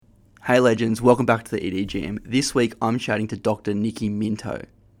Hey legends, welcome back to the ED Jam. This week I'm chatting to Dr. Nikki Minto.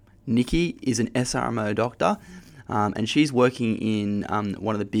 Nikki is an SRMO doctor and she's working in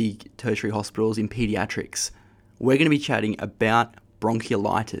one of the big tertiary hospitals in paediatrics. We're going to be chatting about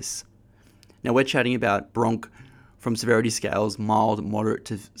bronchiolitis. Now we're chatting about bronch from severity scales mild, moderate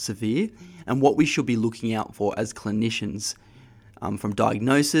to severe and what we should be looking out for as clinicians from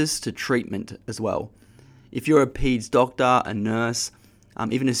diagnosis to treatment as well. If you're a peds doctor, a nurse,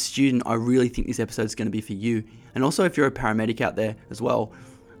 even a student, I really think this episode is going to be for you. And also if you're a paramedic out there as well,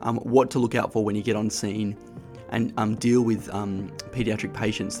 what to look out for when you get on scene and deal with pediatric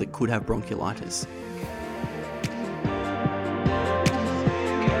patients that could have bronchiolitis.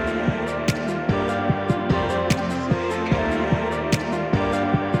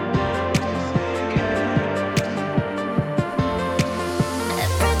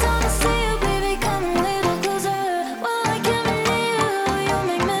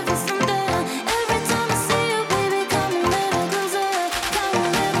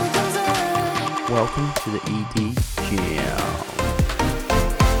 Welcome to the ED Jam.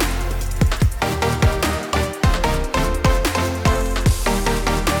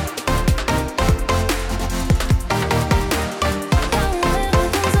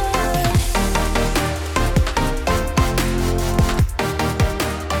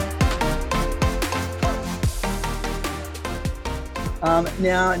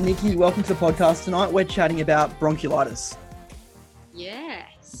 Now, Nikki, welcome to the podcast tonight. We're chatting about bronchiolitis. Yes.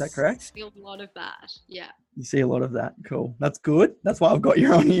 Is that correct? I feel a lot of that. Yeah. You see a lot of that. Cool. That's good. That's why I've got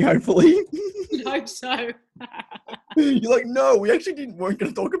you on here, hopefully. I hope so. You're like, no, we actually weren't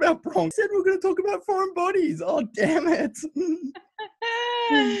going to talk about bronch. We said we were going to talk about foreign bodies. Oh, damn it.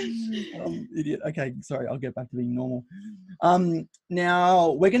 Idiot. Okay, sorry. I'll get back to being normal.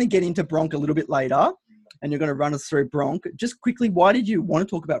 Now, we're going to get into bronch a little bit later, and you're going to run us through bronch. Just quickly, why did you want to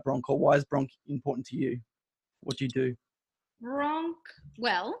talk about bronch, or why is bronch important to you? What do you do? Bronch.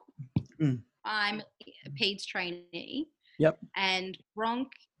 Well, I'm a PEDS trainee. Yep. And bronch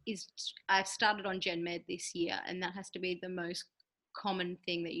I've started on Gen Med this year, and that has to be the most common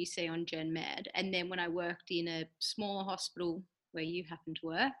thing that you see on Gen Med. And then when I worked in a smaller hospital where you happen to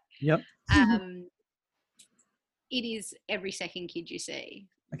work, Yep. it is every second kid you see.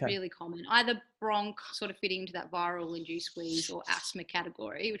 Okay. Really common. Either bronch sort of fitting into that viral induced wheeze or asthma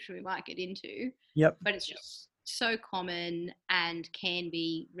category, which we might get into. Yep. But it's just so common and can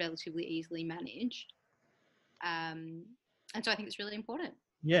be relatively easily managed. And so I think it's really important.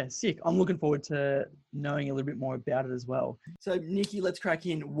 Yeah, sick. I'm looking forward to knowing a little bit more about it as well. So, Nikki, let's crack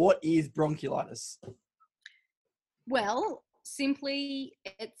in. What is bronchiolitis? Well, simply,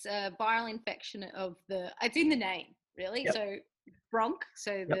 it's a viral infection it's in the name, really. Yep. So bronch,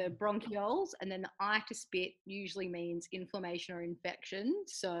 the bronchioles, and then the itis bit usually means inflammation or infection.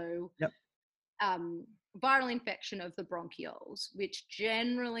 So viral infection of the bronchioles, which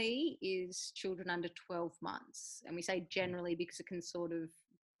generally is children under 12 months. And we say generally because it can sort of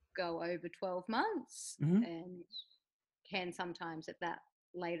go over 12 months and can sometimes at that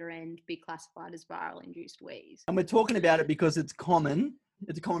later end be classified as viral induced wheeze. And we're talking about it because it's common.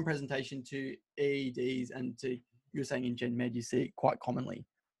 It's a common presentation to EDs and to, you were saying in Gen Med, you see it quite commonly.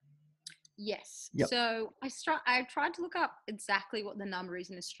 Yes. Yep. So I tried to look up exactly what the number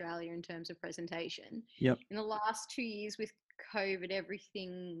is in Australia in terms of presentation. Yep. In the last 2 years with COVID,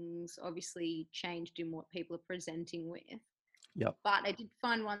 everything's obviously changed in what people are presenting with. Yep. But I did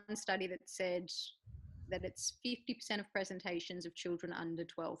find one study that said that it's 50% of presentations of children under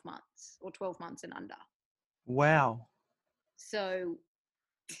 12 months or 12 months and under. Wow. So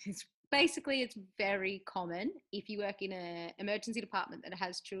it's very common. If you work in an emergency department that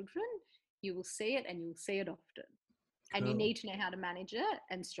has children, you will see it and you'll see it often. And you need to know how to manage it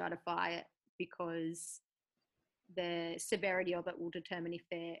and stratify it because the severity of it will determine if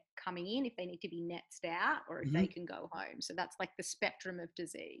they're coming in, if they need to be netzed out, or if they can go home. So that's like the spectrum of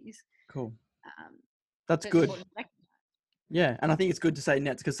disease. Cool. That's good. Yeah, and I think it's good to say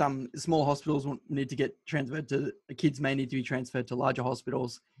nets because some small hospitals will need to get transferred to, kids may need to be transferred to larger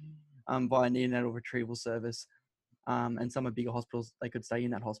hospitals via neonatal retrieval service. And some are bigger hospitals, they could stay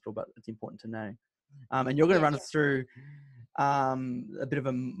in that hospital, but it's important to know. And you're going to run us through a bit of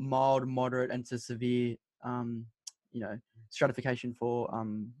a mild, moderate, and to severe, stratification for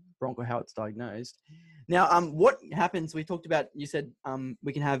broncho, how it's diagnosed. Now, what happens? We talked about. You said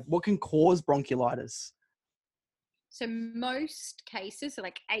what can cause bronchiolitis. So most cases, so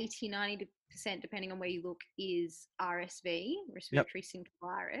like 80-90% depending on where you look, is RSV, respiratory syncytial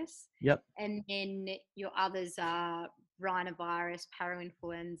virus. Yep. And then your others are rhinovirus,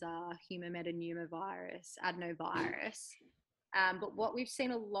 parainfluenza, human metapneumovirus, adenovirus. But what we've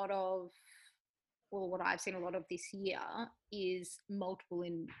seen a lot of, or what I've seen a lot of this year, is multiple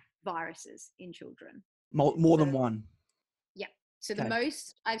viruses in children. More So, than one. yeah. So the Okay.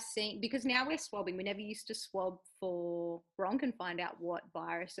 most I've seen, because now we're swabbing, we never used to swab for bronch and find out what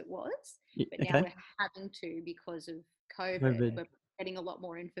virus it was, but now Okay. we're having to because of COVID. COVID. We're getting a lot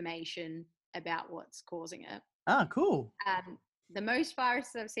more information about what's causing it. Ah, cool. The most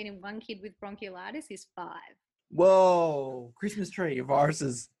viruses I've seen in one kid with bronchiolitis is 5. Whoa, Christmas tree of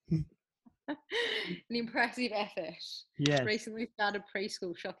viruses. An impressive effort. Yes. Recently started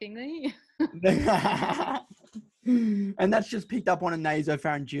preschool, shockingly. And that's just picked up on a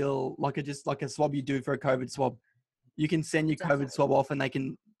nasopharyngeal, like a swab you do for a COVID swab. You can send your Exactly. COVID swab off and they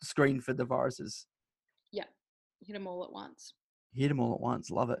can screen for the viruses. Yeah, hit them all at once. Hit them all at once.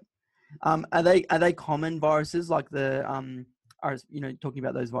 Love it. Are they common viruses like the talking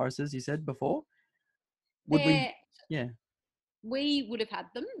about those viruses you said before? Would we? Yeah. We would have had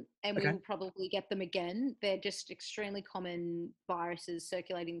them, and we Okay. will probably get them again. They're just extremely common viruses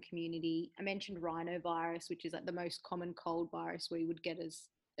circulating in the community. I mentioned rhinovirus, which is like the most common cold virus we would get as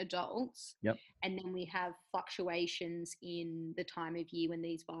adults. Yep. And then we have fluctuations in the time of year when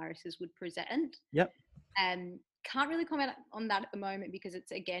these viruses would present. Yep. Can't really comment on that at the moment because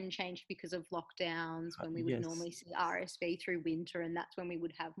it's again changed because of lockdowns, when we would Yes. normally see RSV through winter, and that's when we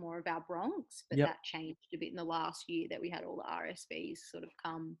would have more of our broncs. But Yep. that changed a bit in the last year, that we had all the RSVs sort of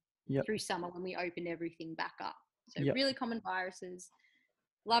come Yep. through summer when we opened everything back up. So Yep. really common viruses,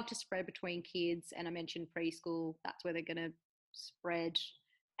 love to spread between kids. And I mentioned preschool, that's where they're going to spread.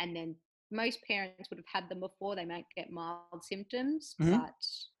 And then most parents would have had them before. They might get mild symptoms, but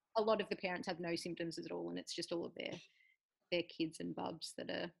a lot of the parents have no symptoms at all, and it's just all of their kids and bubs that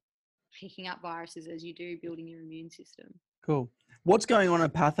are picking up viruses as you do, building your immune system. Cool. What's going on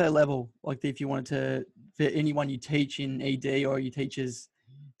at patho level? Like if you wanted to, for anyone you teach in ED or you teach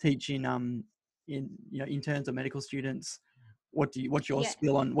in interns or medical students, what's your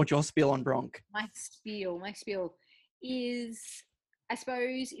spiel on bronch? My spiel is, I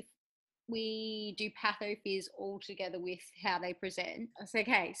suppose, if we do pathophys all together with how they present. I say,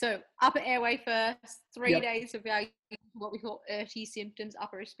 okay, so upper airway first, 3 days of our what we call ERT symptoms,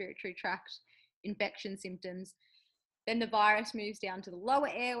 upper respiratory tract infection symptoms. Then the virus moves down to the lower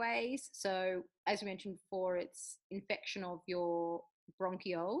airways. So as we mentioned before, it's infection of your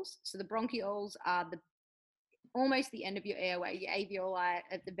bronchioles. So the bronchioles are almost the end of your airway, your alveoli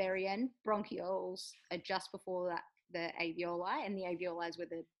at the very end. Bronchioles are just before that, the alveoli, and the alveoli is where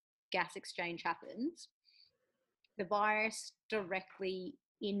the gas exchange happens. The virus directly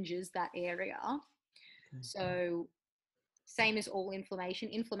injures that area. Okay. So same as all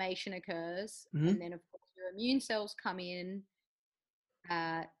inflammation occurs, and then of course your immune cells come in,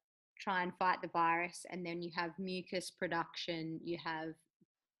 try and fight the virus, and then you have mucus production, you have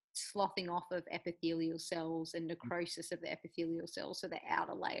sloughing off of epithelial cells and necrosis of the epithelial cells, so the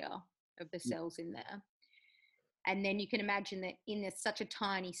outer layer of the cells in there. And then you can imagine that in such a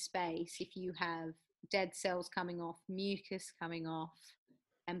tiny space, if you have dead cells coming off, mucus coming off,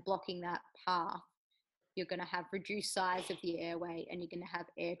 and blocking that path, you're going to have reduced size of the airway, and you're going to have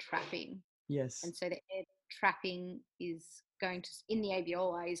air trapping. Yes. And so the air trapping is going to, in the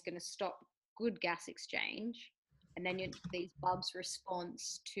alveoli, is going to stop good gas exchange. And then these bulbs'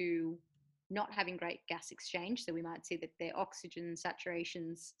 response to not having great gas exchange, so we might see that their oxygen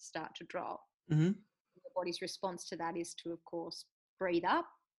saturations start to drop. The body's response to that is to, of course, breathe up.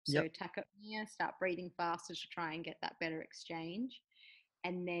 So tachypnea, start breathing faster to try and get that better exchange.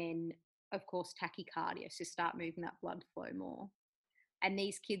 And then, of course, tachycardia, so start moving that blood flow more. And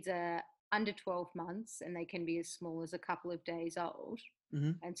these kids are under 12 months, and they can be as small as a couple of days old.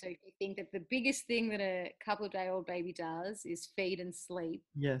 And so if you think that the biggest thing that a couple of day old baby does is feed and sleep.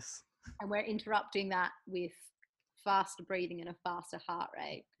 Yes. And we're interrupting that with faster breathing and a faster heart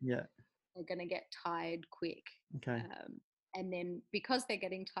rate. Yeah. They're going to get tired quick. Okay. And then because they're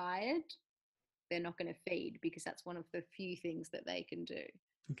getting tired, they're not going to feed, because that's one of the few things that they can do.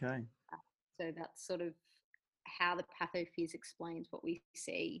 Okay. So that's sort of how the pathophys explains what we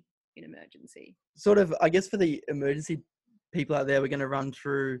see in emergency. Sort of, I guess for the emergency people out there, we're going to run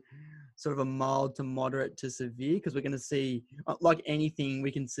through sort of a mild to moderate to severe, because we're going to see, like anything,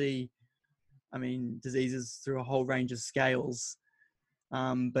 we can see, diseases through a whole range of scales.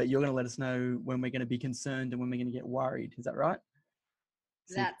 But you're going to let us know when we're going to be concerned and when we're going to get worried. Is that right?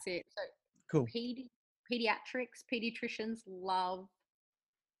 That's it. So cool. Pediatricians love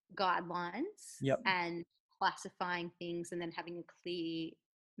guidelines and classifying things, and then having a clear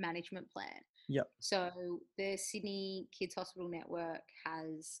management plan. So the Sydney Kids Hospital Network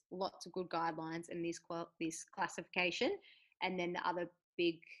has lots of good guidelines and this classification, And then the other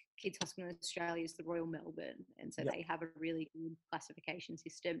big kids hospital in Australia is the Royal Melbourne. And so they have a really good classification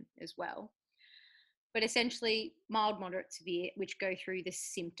system as well. But essentially mild, moderate, severe, which go through the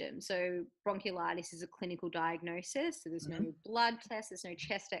symptoms. So bronchiolitis is a clinical diagnosis. So there's no blood test, there's no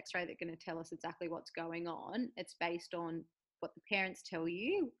chest x-ray that's going to tell us exactly what's going on. It's based on what the parents tell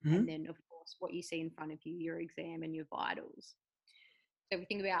you, and then of course what you see in front of you, your exam and your vitals. So if we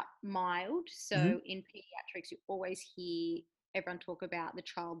think about mild, so in pediatrics you always hear everyone talk about the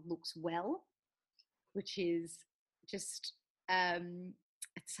child looks well, which is just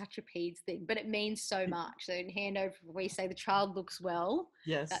it's such a peds thing, but it means so much. So in Handover, we say the child looks well.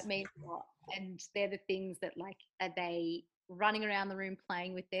 Yes. That means what? And they're the things that, like, are they running around the room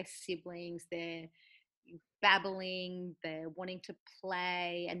playing with their siblings? They're babbling, they're wanting to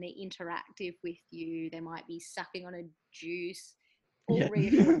play, and they're interactive with you. They might be sucking on a juice. All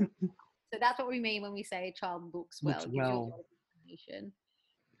reassuring. So that's what we mean when we say a child looks well. It gives you a lot of information.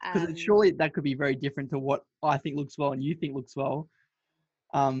 Because surely that could be very different to what I think looks well and you think looks well.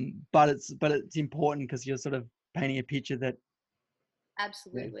 But it's important because you're sort of painting a picture that.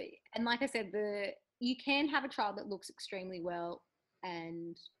 Absolutely. And like I said, you can have a child that looks extremely well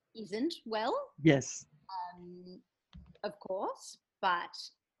and isn't well. Yes. Of course, but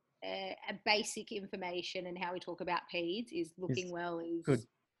a basic information and how we talk about peds is looking well is good.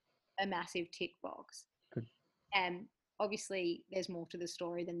 A massive tick box. Good. And obviously there's more to the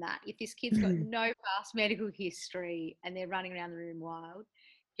story than that. If this kid's got no past medical history and they're running around the room wild,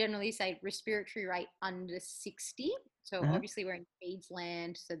 generally say respiratory rate under 60. So obviously we're in peds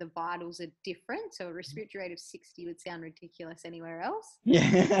land, so the vitals are different. So a respiratory rate of 60 would sound ridiculous anywhere else.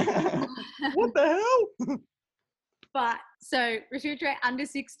 Yeah. What the hell? But so respiratory rate under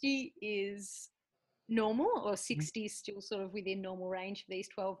 60 is normal, or 60 is still sort of within normal range for these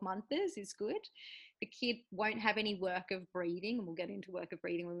 12-monthers is good. The kid won't have any work of breathing, and we'll get into work of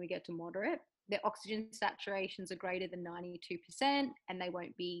breathing when we get to moderate. Their oxygen saturations are greater than 92%, and they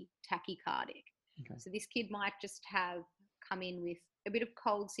won't be tachycardic. Okay. So this kid might just have come in with a bit of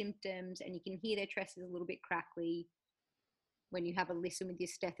cold symptoms, and you can hear their chest is a little bit crackly when you have a listen with your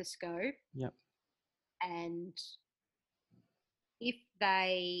stethoscope. Yep. And if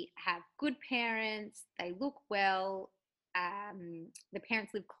they have good parents, they look well, the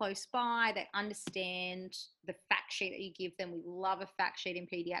parents live close by, they understand the fact sheet that you give them. We love a fact sheet in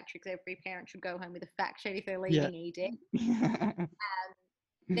pediatrics. Every parent should go home with a fact sheet if they're leaving ED.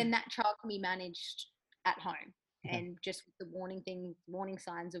 Then that child can be managed at home, and just with the warning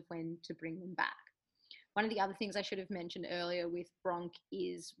signs of when to bring them back. One of the other things I should have mentioned earlier with bronch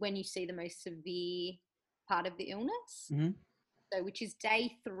is when you see the most severe part of the illness. So which is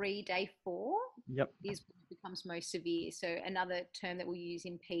day 3, day 4 is when it becomes most severe. So another term that we use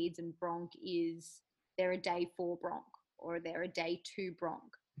in peds and bronch is they're a day 4 bronch, or they're a day 2 bronch.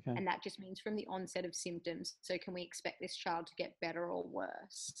 Okay. And that just means from the onset of symptoms. So can we expect this child to get better or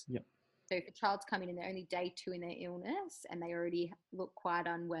worse? Yep. So if a child's coming in, they're only day 2 in their illness and they already look quite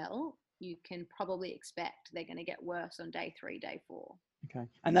unwell, you can probably expect they're going to get worse on day 3, day 4. Okay.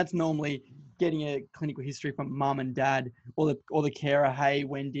 And that's normally getting a clinical history from mum and dad or the carer. Hey,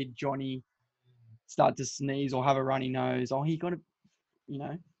 when did Johnny start to sneeze or have a runny nose? Oh, he got a,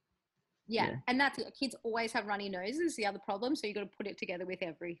 Yeah. And that's it. Kids always have runny noses, the other problem. So you've got to put it together with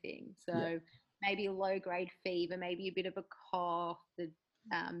everything. So maybe a low-grade fever, maybe a bit of a cough, the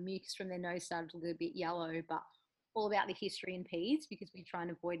mucus from their nose started to look a bit yellow, but all about the history in peds, because we try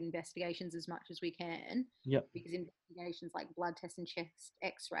and avoid investigations as much as we can. Yep. Because investigations like blood test and chest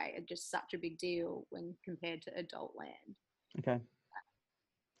x-ray are just such a big deal when compared to adult land. Okay.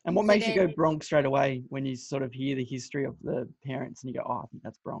 And what makes you go bronch straight away when you sort of hear the history of the parents and you go, oh, I think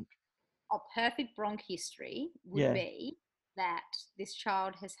that's bronch? A perfect bronch history would be that this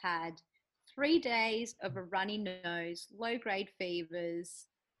child has had 3 days of a runny nose, low-grade fevers,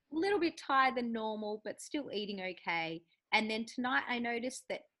 a little bit tired than normal, but still eating okay. And then tonight I noticed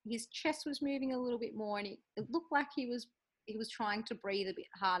that his chest was moving a little bit more, and it looked like he was trying to breathe a bit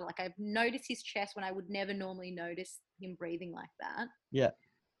harder. Like I've noticed his chest when I would never normally notice him breathing like that. Yeah.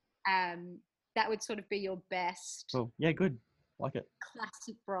 That would sort of be your best. Oh, yeah, good. Like it.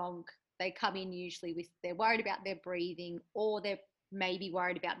 Classic bronch. They come in usually with, they're worried about their breathing, or they're maybe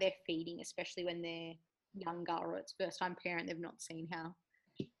worried about their feeding, especially when they're younger or it's first time parent, they've not seen how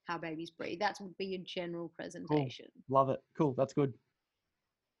babies breathe. That would be a general presentation. Cool. Love it. Cool. That's good.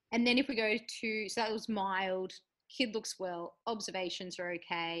 And then if we go to, so that was mild, kid looks well, observations are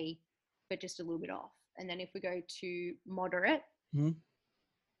okay, but just a little bit off. And then if we go to moderate.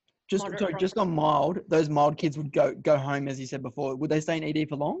 Just on mild, those mild kids would go home, as you said before. Would they stay in ED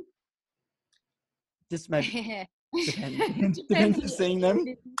for long? Just maybe. Depends. Depends Depends on who's the seeing them.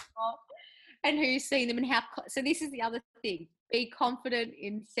 activities you've got and who's seen them and how. So this is the other thing: be confident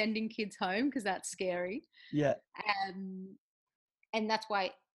in sending kids home because that's scary. Yeah. And that's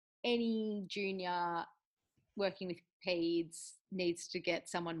why any junior working with peds needs to get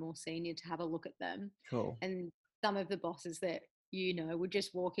someone more senior to have a look at them. Cool. And some of the bosses that would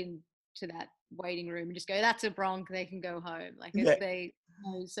just walk into that waiting room and just go, "That's a bronc, they can go home." Like Yeah. they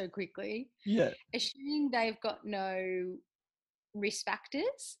know so quickly. Yeah. Assuming they've got no risk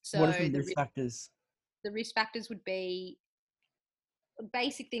factors. So What are some risk factors? the risk factors would be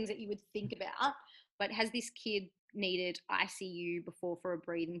basic things that you would think about. But has this kid needed ICU before for a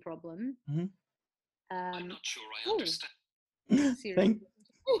breathing problem? Mhm. I'm not sure I understand. Thank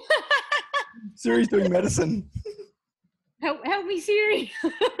Siri's doing medicine. Help me, Siri.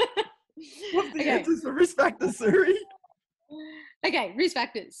 What's the Okay. answers for risk factors, Siri? Okay, risk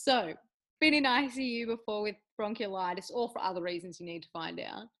factors. So, been in ICU before with bronchiolitis or for other reasons you need to find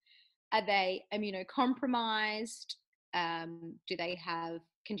out. Are they immunocompromised? Do they have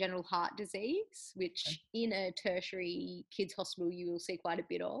congenital heart disease, which in a tertiary kids hospital you will see quite a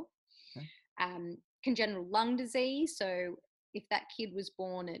bit of? Okay. Congenital lung disease. So if that kid was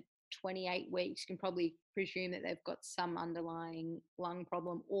born at 28 weeks, you can probably presume that they've got some underlying lung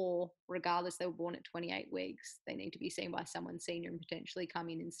problem, or regardless, they were born at 28 weeks, they need to be seen by someone senior and potentially come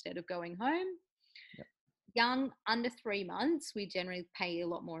in instead of going home. Yep. Young, under 3 months, we generally pay a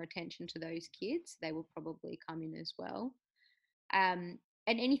lot more attention to those kids. They will probably come in as well. And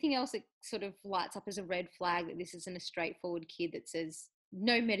anything else that sort of lights up as a red flag that this isn't a straightforward kid that says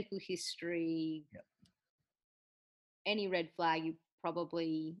no medical history, Yep. any red flag, you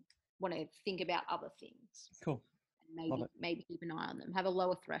probably want to think about other things. Cool. Maybe keep an eye on them. Have a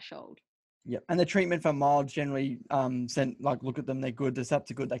lower threshold. Yep. And the treatment for mild generally look at them, they're good, the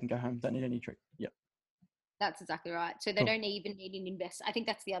SAPs are good, they can go home, don't need any treatment. Yep. That's exactly right. So they don't even need an I think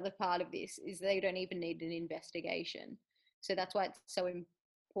that's the other part of this, is they don't even need an investigation. So that's why it's so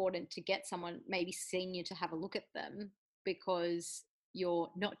important to get someone maybe senior to have a look at them, because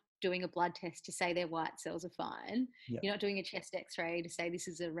you're not doing a blood test to say their white cells are fine. Yep. You're not doing a chest x-ray to say this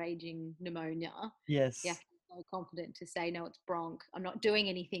is a raging pneumonia. Yes. You have to be so confident to say, no, it's bronch. I'm not doing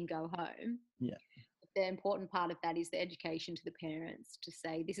anything, go home. Yeah. But the important part of that is the education to the parents to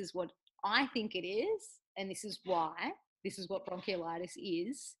say, this is what I think it is, and this is why. This is what bronchiolitis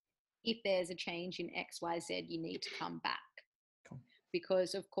is. If there's a change in XYZ, you need to come back. Cool.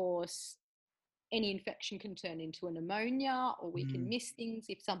 Because, of course, any infection can turn into a pneumonia, or we can miss things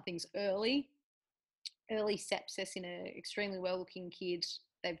if something's early. Early sepsis in an extremely well-looking kid,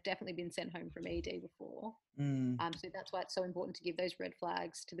 they've definitely been sent home from ED before. So that's why it's so important to give those red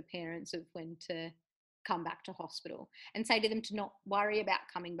flags to the parents of when to come back to hospital, and say to them to not worry about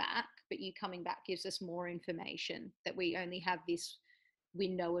coming back, but you coming back gives us more information, that we only have this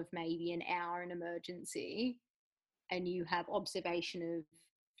window of maybe an hour in emergency, and you have observation of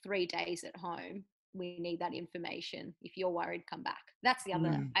 3 days at home. We need that information. If you're worried, come back. That's the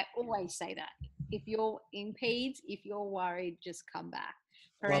other, I always say that. If you're in peds, if you're worried, just come back.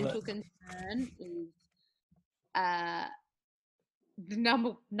 Parental concern is the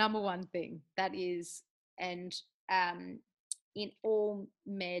number one thing. That is, and in all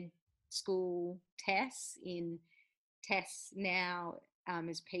med school tests, in tests now,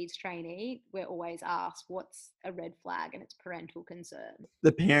 as peds trainee, we're always asked what's a red flag, and it's parental concern.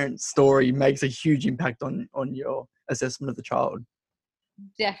 The parent's story makes a huge impact on your assessment of the child.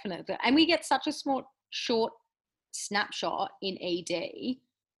 Definitely. And we get such a short snapshot in ED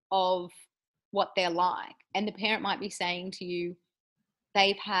of what they're like. And the parent might be saying to you,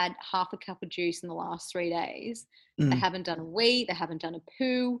 they've had half a cup of juice in the last 3 days. They haven't done a wee, they haven't done a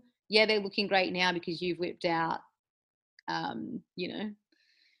poo. Yeah, they're looking great now because you've whipped out,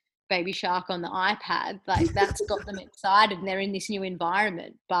 Baby Shark on the iPad. Like, that's got them excited, and they're in this new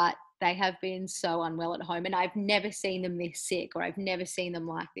environment, but they have been so unwell at home, and I've never seen them this sick, or I've never seen them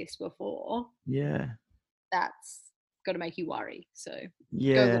like this before. Yeah. That's got to make you worry. So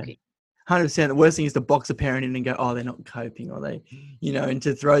yeah, go looking. 100%. The worst thing is to box a parent in and go, oh, they're not coping, or they, and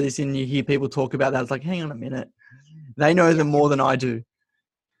to throw this in, you hear people talk about that. It's like, hang on a minute. They know them more than I do.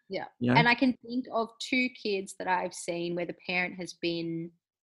 Yeah. And I can think of 2 kids that I've seen where the parent has been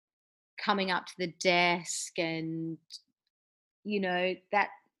coming up to the desk and, that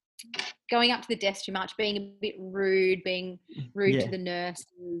going up to the desk too much, being a bit rude, to the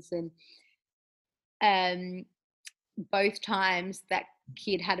nurses. And both times that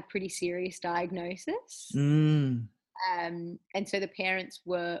kid had a pretty serious diagnosis. And so the parents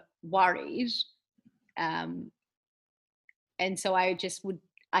were worried. And so I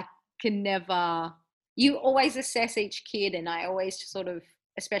can never you always assess each kid, and I always sort of,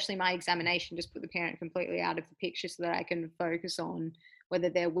 especially my examination, just put the parent completely out of the picture so that I can focus on whether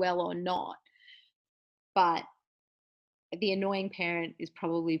they're well or not. But the annoying parent is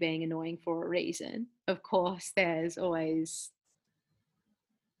probably being annoying for a reason. Of course, there's always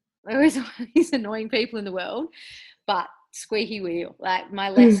these annoying people in the world, but squeaky wheel. Like, my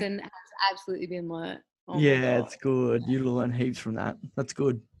lesson has absolutely been learnt. Oh my Yeah, God. it's good. You learn heaps from that. That's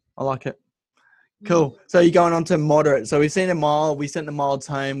good. I like it. Mm. Cool. So you're going on to moderate. So we've seen a mild. We sent the milds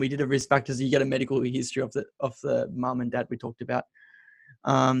home. We did a risk factors. You get a medical history of the mum and dad we talked about,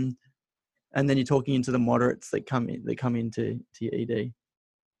 and then you're talking into the moderates that come into your ED.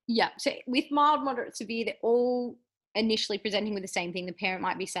 Yeah. So with mild, moderate, severe, they're all initially presenting with the same thing. The parent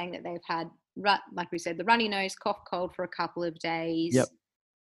might be saying that they've had, like we said, the runny nose, cough, cold for a couple of days. Yep.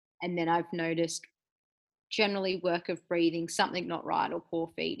 And then I've noticed generally work of breathing, something not right, or poor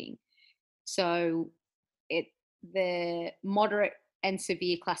feeding. So the moderate and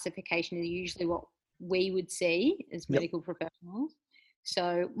severe classification is usually what we would see as medical professionals.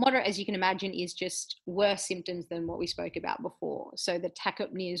 So moderate, as you can imagine, is just worse symptoms than what we spoke about before. So the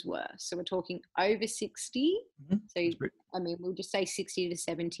tachypnea is worse. So we're talking over 60. Mm-hmm. So, I mean, we'll just say 60 to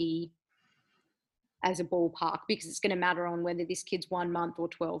 70 as a ballpark, because it's going to matter on whether this kid's 1 month or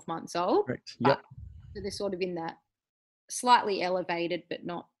 12 months old. Correct. But Yep. so they're sort of in that slightly elevated but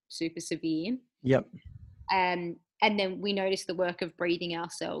not super severe. Yep. And then we notice the work of breathing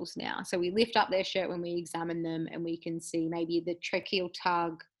ourselves now. So we lift up their shirt when we examine them, and we can see maybe the tracheal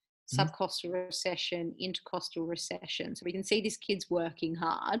tug, subcostal recession, intercostal recession. So we can see this kid's working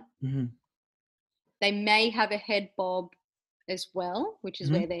hard. Mm-hmm. They may have a head bob as well, which is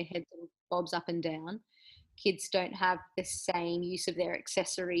where their head bobs up and down. Kids don't have the same use of their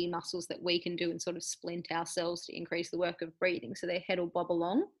accessory muscles that we can do and sort of splint ourselves to increase the work of breathing. So their head will bob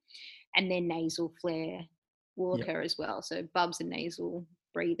along, and their nasal flare will occur as well. So bubs and nasal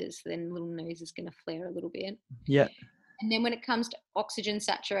breathers, then little nose is going to flare a little bit. Yeah. And then when it comes to oxygen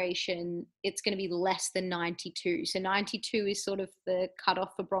saturation, it's going to be less than 92. So 92 is sort of the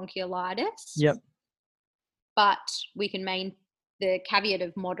cutoff for bronchiolitis. Yep. But we can the caveat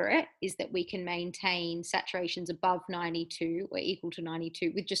of moderate is that we can maintain saturations above 92 or equal to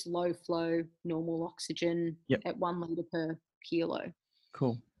 92 with just low flow normal oxygen at 1 litre per kilo.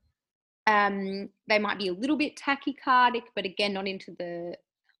 Cool. They might be a little bit tachycardic, but again, not into the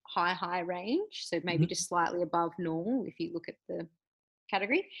high range. So maybe just slightly above normal if you look at the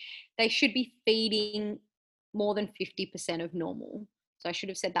category. They should be feeding more than 50% of normal. So I should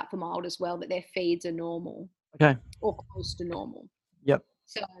have said that for mild as well, that their feeds are normal. Okay. Or close to normal. Yep.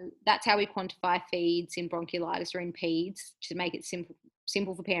 So that's how we quantify feeds in bronchiolitis or in peds, to make it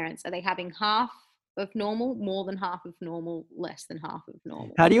simple for parents. Are they having half of normal, more than half of normal, less than half of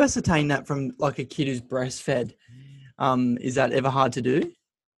normal? How do you ascertain that from like a kid who's breastfed? Is that ever hard to do?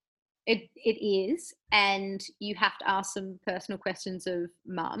 It is, and you have to ask some personal questions of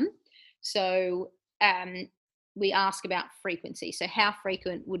mum. So we ask about frequency. So how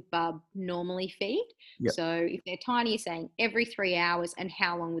frequent would bub normally feed? Yep. So if they're tiny, you're saying every 3 hours, and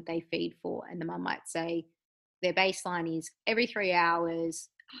how long would they feed for? And the mum might say their baseline is every 3 hours,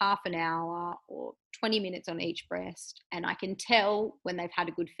 half an hour, or 20 minutes on each breast. And I can tell when they've had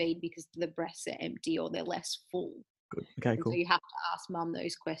a good feed because the breasts are empty or they're less full. Good. Okay, cool. So you have to ask mum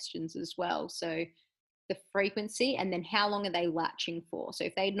those questions as well. So the frequency, and then how long are they latching for? So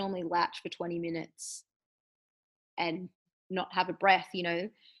if they'd normally latch for 20 minutes and not have a breath,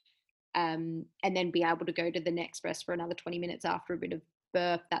 and then be able to go to the next breast for another 20 minutes after a bit of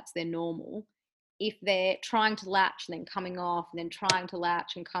birth, that's their normal. If they're trying to latch and then coming off, and then trying to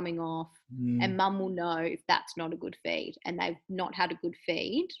latch and coming off, and mum will know if that's not a good feed, and they've not had a good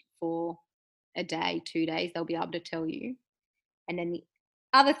feed for a day, 2 days, they'll be able to tell you. And then the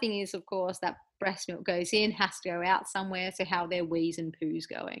other thing is, of course, that breast milk goes in, has to go out somewhere. So how their wheeze and poos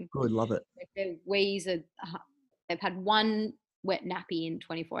going? Good, love it. If their wheeze they've had one wet nappy in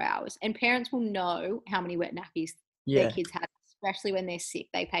 24 hours, and parents will know how many wet nappies their kids had, especially when they're sick.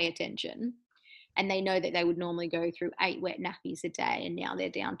 They pay attention, and they know that they would normally go through 8 wet nappies a day, and now they're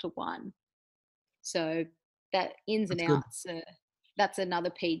down to 1. So that ins and outs. That's another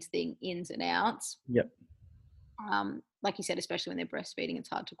peds thing, ins and outs. Yep. Like you said, especially when they're breastfeeding, it's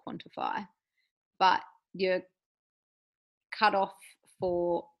hard to quantify. But your cutoff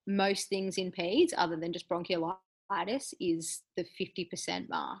for most things in peds, other than just bronchiolitis, is the 50%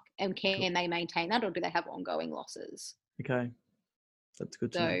 mark. And can they maintain that, or do they have ongoing losses? Okay, that's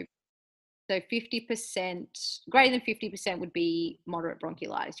good to know. So 50%, greater than 50% would be moderate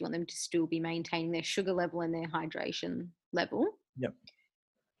bronchiolitis. You want them to still be maintaining their sugar level and their hydration level. Yep.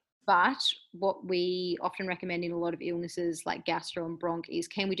 But what we often recommend in a lot of illnesses like gastro and bronch is,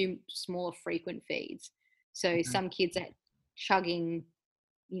 can we do smaller frequent feeds? So some kids are chugging,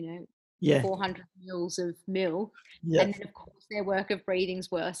 Yeah. 400 mils of milk, Yeah. and then of course their work of breathing's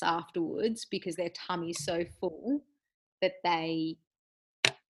worse afterwards because their tummy's so full that they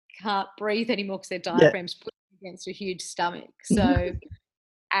can't breathe anymore because their diaphragm's put against a huge stomach. So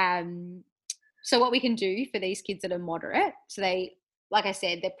so what we can do for these kids that are moderate, so they, like I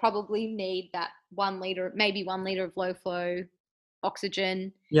said, they probably need that 1 litre, maybe 1 litre of low flow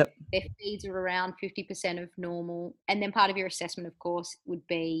oxygen. Yep. Their feeds are around 50% of normal. And then part of your assessment, of course, would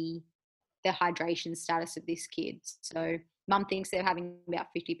be the hydration status of this kid. So mum thinks they're having about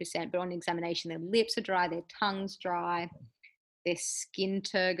 50%, but on examination, their lips are dry, their tongue's dry, their skin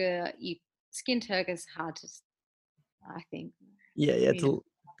turgor. Skin turgor is hard to, I think. Yeah.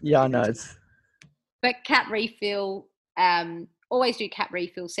 I know it's. But cap refill, always do cap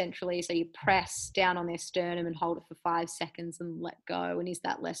refill centrally. So you press down on their sternum and hold it for 5 seconds and let go. And is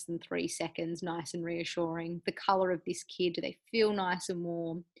that less than 3 seconds? Nice and reassuring. The color of this kid, do they feel nice and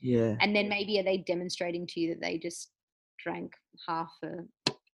warm? Yeah. And then maybe are they demonstrating to you that they just drank half a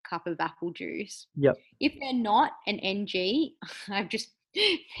cup of apple juice? Yep. If they're not an NG, I've just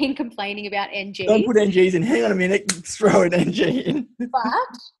been complaining about NGs. Don't put NGs in. Hang on a minute. Throw an NG in.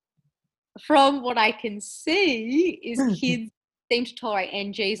 But from what I can see is kids seem to tolerate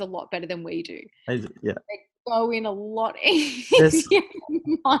NGs a lot better than we do. Yeah. They go in a lot easier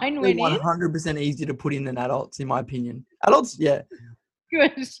than mine went in. 100% easier to put in than adults, in my opinion. Adults, yeah.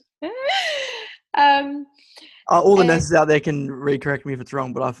 Good. All the nurses out there can recorrect me if it's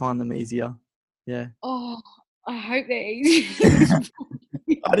wrong, but I find them easier. Yeah. Oh, I hope they're easier.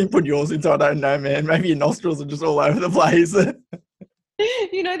 I didn't put yours in, so I don't know, man. Maybe your nostrils are just all over the place.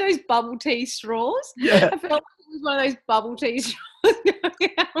 You know those bubble tea straws? Yeah. I felt like it was one of those bubble tea straws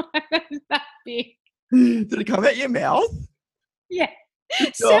going out like that big. Did it come out your mouth? Yeah,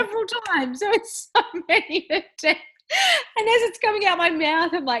 several times. So it's so many to take. And as it's coming out my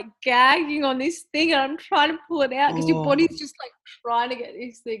mouth, I'm like gagging on this thing and I'm trying to pull it out because your body's just like trying to get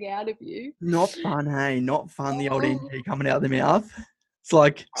this thing out of you. Not fun, hey? Not fun, the old NG coming out of the mouth. It's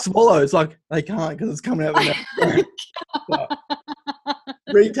like swallow. It's like they can't because it's coming out of the mouth.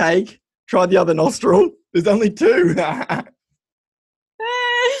 Retake. Try the other nostril. There's only 2.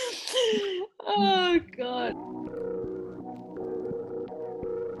 Oh, God.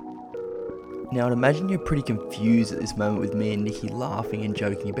 Now, I'd imagine you're pretty confused at this moment with me and Nikki laughing and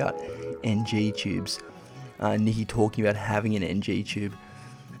joking about NG tubes. Nikki talking about having an NG tube.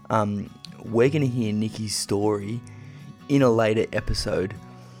 We're going to hear Nikki's story in a later episode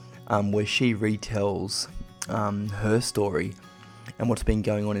where she retells her story and what's been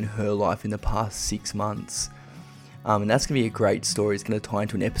going on in her life in the past 6 months. And that's going to be a great story. It's going to tie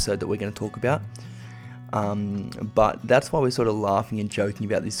into an episode that we're going to talk about. But that's why we're sort of laughing and joking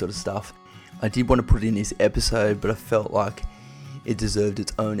about this sort of stuff. I did want to put it in this episode, but I felt like it deserved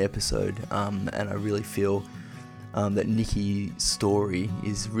its own episode. And I really feel that Nikki's story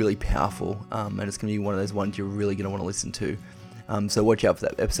is really powerful. And it's going to be one of those ones you're really going to want to listen to. So watch out for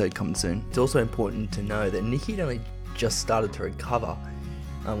that episode coming soon. It's also important to know that Nikki had only just started to recover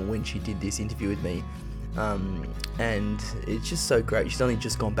when she did this interview with me. And it's just so great. She's only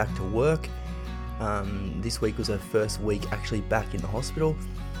just gone back to work. This week was her first week actually back in the hospital.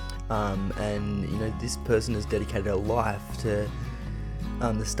 And you know, this person has dedicated her life to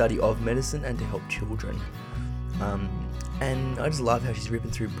the study of medicine and to help children. And I just love how she's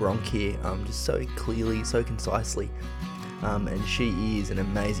ripping through bronch here, just so clearly, so concisely. And she is an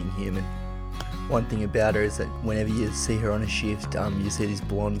amazing human. One thing about her is that whenever you see her on a shift, you see this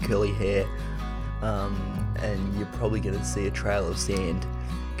blonde curly hair, and you're probably going to see a trail of sand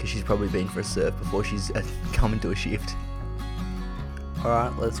because she's probably been for a surf before she's come into a shift.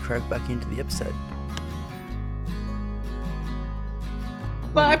 Alright, let's crack back into the episode.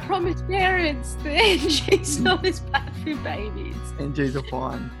 But I promise parents that NG's not as bad for babies. NGs are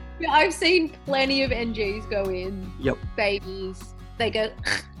fine. Yeah, I've seen plenty of NGs go in. Yep. Babies, they go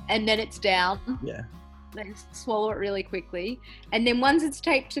and then it's down. Yeah. They swallow it really quickly. And then once it's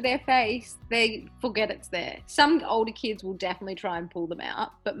taped to their face, they forget it's there. Some older kids will definitely try and pull them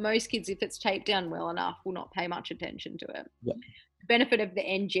out, but most kids, if it's taped down well enough, will not pay much attention to it. Yep. The benefit of the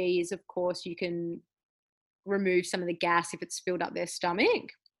NG is, of course, you can remove some of the gas if it's filled up their stomach,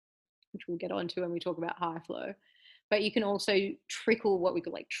 which we'll get onto when we talk about high flow. But you can also trickle what we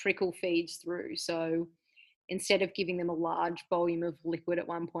call like trickle feeds through. So instead of giving them a large volume of liquid at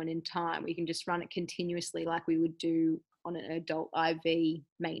one point in time, we can just run it continuously like we would do on an adult IV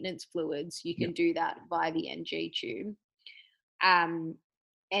maintenance fluids. You can do that via the NG tube.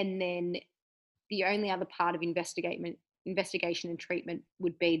 And then the only other part of investigation and treatment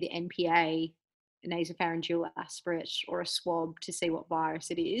would be the NPA, a nasopharyngeal aspirate, or a swab to see what virus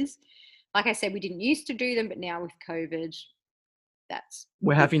it is. Like I said, we didn't used to do them, but now with COVID,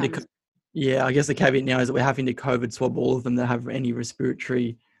 we're having to. Yeah, I guess the caveat now is that we're having to COVID swab all of them that have any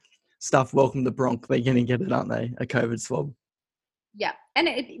respiratory stuff. Welcome to Bronx. They're going to get it, aren't they? A COVID swab. Yeah, and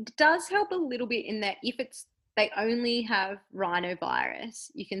it does help a little bit in that if they only have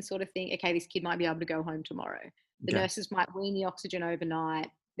rhinovirus, you can sort of think, okay, this kid might be able to go home tomorrow. The nurses might wean the oxygen overnight.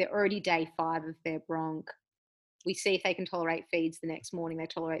 They're already day 5 of their bronch. We see if they can tolerate feeds the next morning. They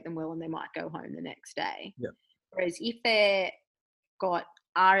tolerate them well, and they might go home the next day. Yep. Whereas if they've got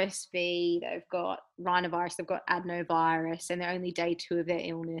RSV, they've got rhinovirus, they've got adenovirus, and they're only day 2 of their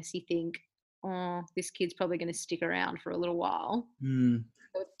illness, you think, oh, this kid's probably going to stick around for a little while.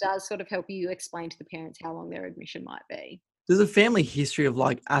 So it does sort of help you explain to the parents how long their admission might be. Does a family history of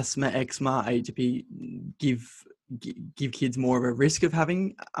like asthma, eczema, atopy give kids more of a risk of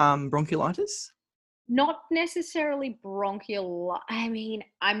having bronchiolitis? Not necessarily bronchial. I mean,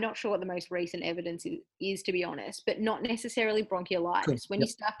 I'm not sure what the most recent evidence is, to be honest, but not necessarily bronchiolitis. Cool. When you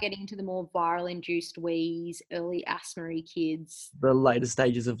start getting into the more viral-induced wheeze, early asthma kids. The later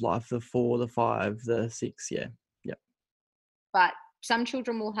stages of life, the 4, the 5, the 6, yeah. Yep. But many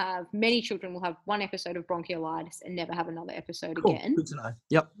children will have one episode of bronchiolitis and never have another episode again. Good to know.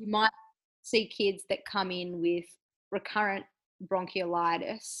 Yep. You might see kids that come in with recurrent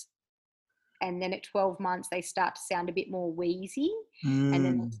bronchiolitis, and then at 12 months, they start to sound a bit more wheezy. And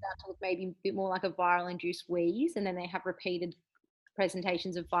then they start to look maybe a bit more like a viral-induced wheeze. And then they have repeated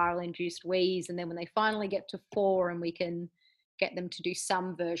presentations of viral-induced wheeze. And then when they finally get to 4 and we can get them to do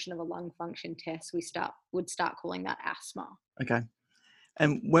some version of a lung function test, we would start calling that asthma. Okay.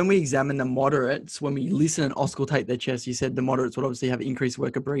 And when we examine the moderates, when we listen and auscultate their chest, you said the moderates would obviously have increased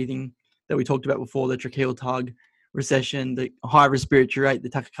work of breathing that we talked about before, the tracheal tug, recession, the high respiratory rate, the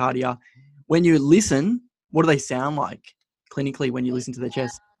tachycardia. When you listen, what do they sound like clinically when you listen to their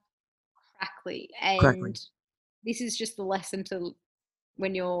chest? Crackly. And this is just the lesson to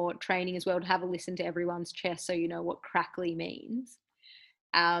when you're training as well, to have a listen to everyone's chest so you know what crackly means.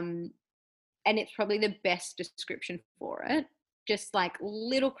 And it's probably the best description for it. Just like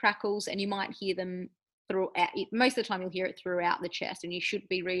little crackles, and you might hear them throughout. Most of the time you'll hear it throughout the chest, and you should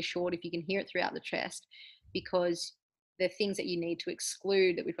be reassured if you can hear it throughout the chest, because the things that you need to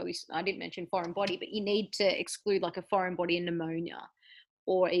exclude I didn't mention foreign body, but you need to exclude like a foreign body and pneumonia,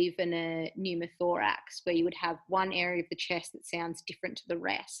 or even a pneumothorax, where you would have one area of the chest that sounds different to the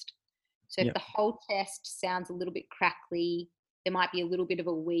rest. So if the whole chest sounds a little bit crackly, there might be a little bit of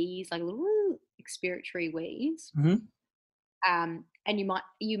a wheeze, like a little expiratory wheeze. And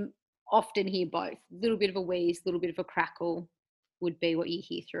you often hear both. A little bit of a wheeze, a little bit of a crackle would be what you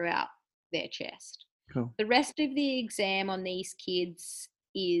hear throughout their chest. Cool. The rest of the exam on these kids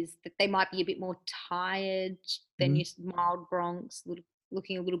is that they might be a bit more tired than your mild bronchs,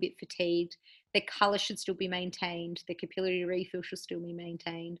 looking a little bit fatigued. Their colour should still be maintained. Their capillary refill should still be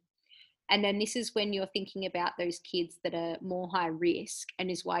maintained. And then this is when you're thinking about those kids that are more high risk,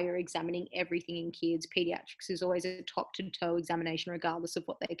 and is why you're examining everything in kids. Pediatrics is always a top to toe examination regardless of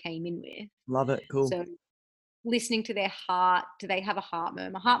what they came in with. Love it. Cool. So listening to their heart, do they have a heart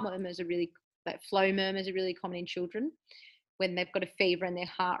murmur? Heart murmurs are really, like flow murmurs are really common in children. When they've got a fever and their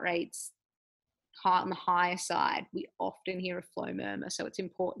heart rate's on the higher side, we often hear a flow murmur. So it's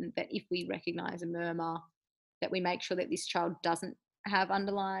important that if we recognise a murmur, that we make sure that this child doesn't have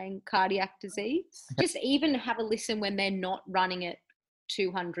underlying cardiac disease. Just even have a listen when they're not running at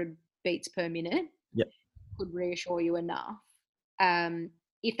 200 beats per minute. Could reassure you enough.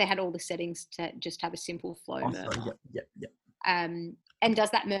 If they had all the settings to just have a simple flow murmur. And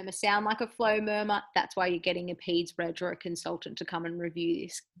does that murmur sound like a flow murmur? That's why you're getting a peds reg or a consultant to come and review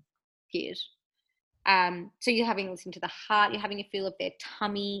this kid. So you're having a listen to the heart, you're having a feel of their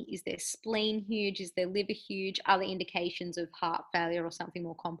tummy. Is their spleen huge? Is their liver huge? Other indications of heart failure or something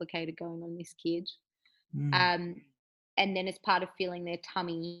more complicated going on in this kid? And then as part of feeling their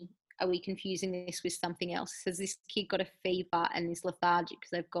tummy, are we confusing this with something else? Has this kid got a fever and is lethargic because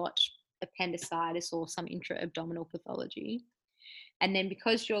they've got appendicitis or some intra-abdominal pathology? And then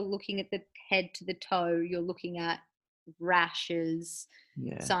because you're looking at the head to the toe, you're looking at rashes,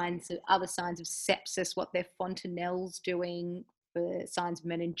 other signs of sepsis, what their fontanelle's doing, for signs of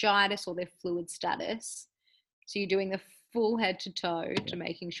meningitis or their fluid status. So you're doing the full head to toe to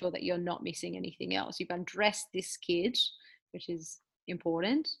making sure that you're not missing anything else. You've undressed this kid, which is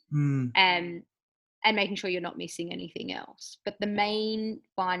important, and making sure you're not missing anything else. But the main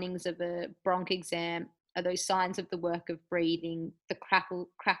findings of a bronch exam are those signs of the work of breathing, the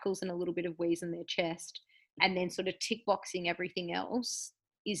crackles and a little bit of wheeze in their chest, and then sort of tick boxing everything else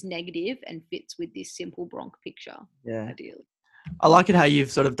is negative and fits with this simple bronch picture. Yeah. Ideally. I like it how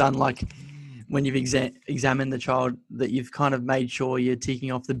you've sort of done, like, when you've examined the child, that you've kind of made sure you're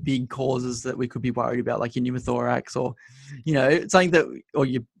ticking off the big causes that we could be worried about, like your pneumothorax or, something that, or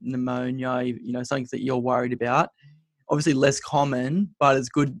your pneumonia, something that you're worried about. Obviously less common, but it's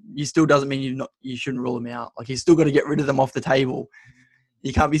good. You still doesn't mean you shouldn't rule them out. Like, you still got to get rid of them off the table.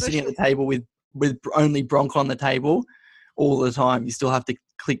 You can't be sitting at the table with only bronch on the table all the time. You still have to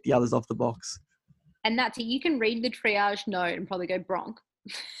click the others off the box. And that's it. You can read the triage note and probably go bronch,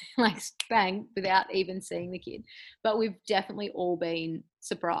 like bang, without even seeing the kid. But we've definitely all been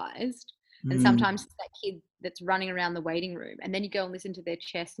surprised. And sometimes it's that kid that's running around the waiting room, and then you go and listen to their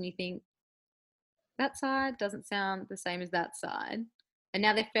chest and you think, that side doesn't sound the same as that side. And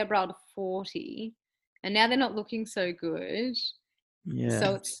now they're febrile to 40, and now they're not looking so good. Yeah.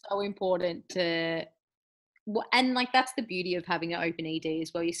 So it's so important to... And like, that's the beauty of having an open ED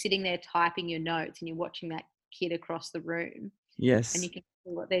as well. You're sitting there typing your notes and you're watching that kid across the room. Yes. And you can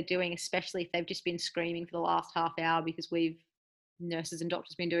see what they're doing, especially if they've just been screaming for the last half hour because nurses and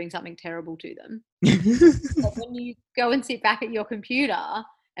doctors been doing something terrible to them. But when you go and sit back at your computer,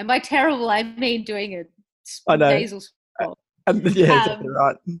 and by terrible I mean doing a nasal swab. Yeah, exactly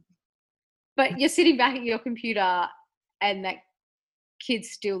right. But you're sitting back at your computer and that kid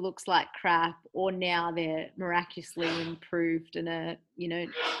still looks like crap, or now they're miraculously improved and are,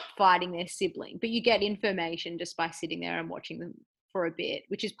 fighting their sibling. But you get information just by sitting there and watching them for a bit,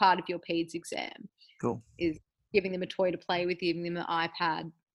 which is part of your PEDS exam. Cool. Is giving them a toy to play with, giving them an iPad.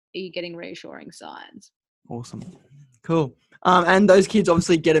 Are you getting reassuring signs? Awesome. Cool. And those kids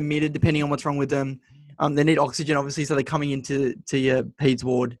obviously get admitted depending on what's wrong with them. They need oxygen, obviously, so they're coming into your PEDS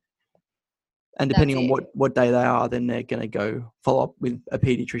ward. And depending on what day they are, then they're going to go follow up with a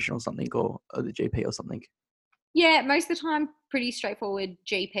pediatrician or something, or the GP or something. Yeah, most of the time, pretty straightforward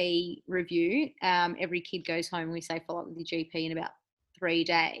GP review. Every kid goes home and we say follow up with your GP in about 3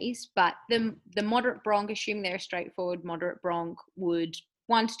 days. But the moderate bronch, assuming they're a straightforward moderate bronch, would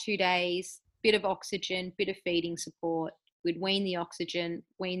 1 to 2 days, bit of oxygen, bit of feeding support. We'd wean the oxygen,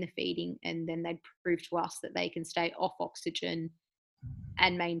 wean the feeding, and then they'd prove to us that they can stay off oxygen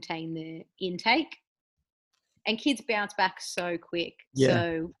and maintain the intake. And kids bounce back so quick. Yeah.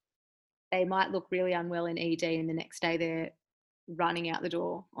 So they might look really unwell in ED and the next day they're running out the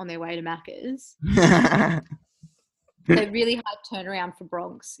door on their way to Macca's. They're really hard turnaround for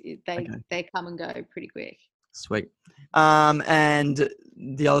bronchs. They come and go pretty quick. Sweet. And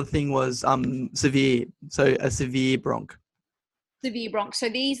the other thing was severe. So a severe bronch. Severe bronch. So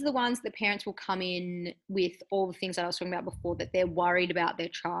these are the ones that parents will come in with all the things that I was talking about before, that they're worried about their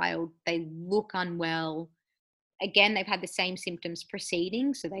child. They look unwell. Again, they've had the same symptoms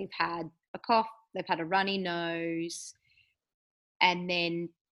preceding. So they've had a cough, they've had a runny nose, and then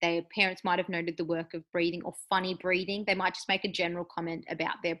their parents might have noted the work of breathing or funny breathing. They might just make a general comment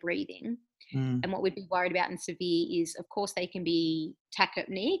about their breathing. And what we'd be worried about in severe is, of course, they can be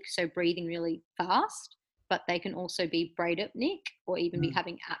tachypneic, so breathing really fast, but they can also be bradypneic or even be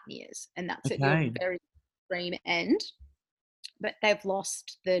having apneas. And that's at your very extreme end. But they've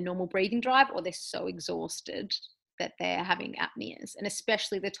lost the normal breathing drive, or they're so exhausted that they're having apneas. And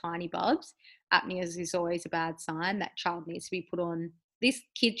especially the tiny bubs, apneas is always a bad sign. That child needs to be put on, this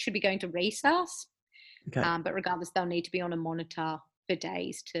kid should be going to resus, but regardless, they'll need to be on a monitor for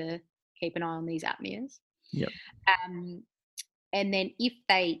days to keep an eye on these apneas. Yep. And then if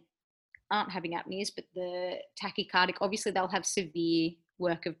they aren't having apneas, but the tachycardic, obviously they'll have severe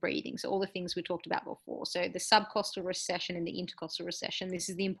work of breathing. So all the things we talked about before. So the subcostal recession and the intercostal recession, this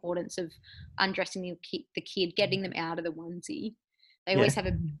is the importance of undressing the kid, getting them out of the onesie. They always have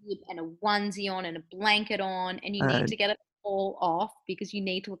a bib and a onesie on and a blanket on, and you need to get it all off because you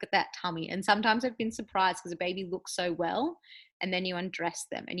need to look at that tummy. And sometimes I've been surprised because a baby looks so well, and then you undress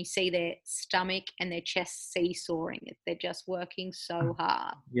them and you see their stomach and their chest seesawing. They're just working so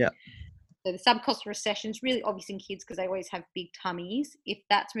hard. Yeah. So the subcostal recession is really obvious in kids because they always have big tummies. If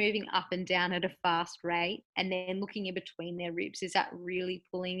that's moving up and down at a fast rate and then looking in between their ribs, is that really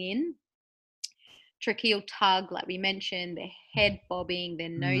pulling in? Tracheal tug, like we mentioned, their head bobbing, their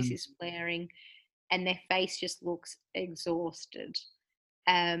nose is flaring, and their face just looks exhausted.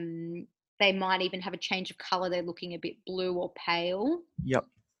 They might even have a change of colour. They're looking a bit blue or pale. Yep.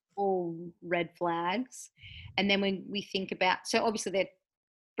 All red flags. And then when we think about, so obviously their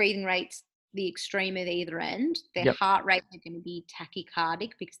breathing rates, the extreme at either end, their heart rate are going to be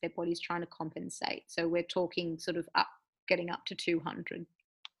tachycardic because their body's trying to compensate. So we're talking sort of getting up to 200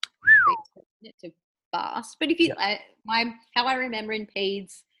 beats per minute to fast. But if you, how I remember in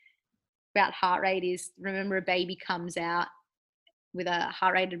peds about heart rate is, remember a baby comes out with a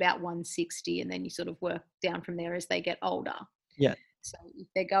heart rate at about 160, and then you sort of work down from there as they get older. Yeah. So if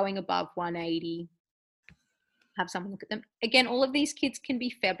they're going above 180, have someone look at them. Again, all of these kids can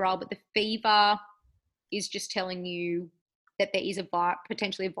be febrile, but the fever is just telling you that there is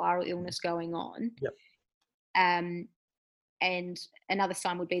potentially a viral illness going on. Yep. And another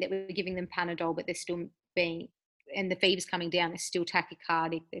sign would be that we're giving them Panadol, but they're still being, and the fever's coming down, they're still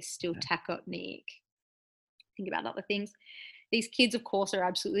tachycardic, they're still tachypneic. Think about other things. These kids, of course, are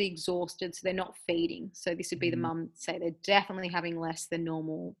absolutely exhausted, so they're not feeding. So this would be the mum say they're definitely having less than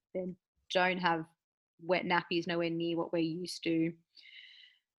normal. They don't have wet nappies, nowhere near what we're used to.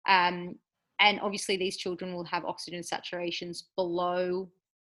 And obviously these children will have oxygen saturations below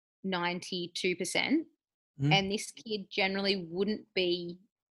 92%. And this kid generally wouldn't be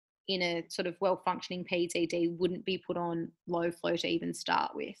in a sort of well-functioning PED, wouldn't be put on low flow to even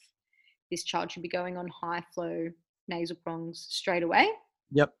start with. This child should be going on high flow nasal prongs straight away.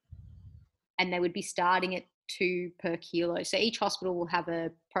 Yep. And they would be starting at 2 per kilo. So each hospital will have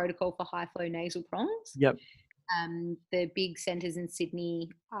a protocol for high flow nasal prongs. Yep. The big centres in Sydney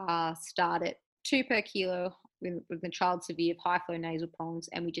start at 2 per kilo with the child severe of high flow nasal prongs,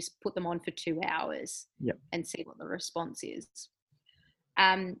 and we just put them on for 2 hours. Yep. And see what the response is.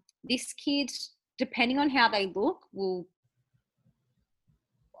 This kid, depending on how they look, will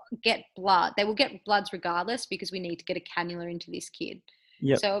get blood. They will get bloods regardless, because we need to get a cannula into this kid.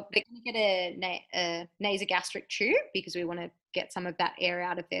 Yep. So they're going to get a nasogastric tube, because we want to get some of that air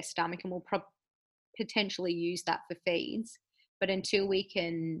out of their stomach, and we'll potentially use that for feeds. But until we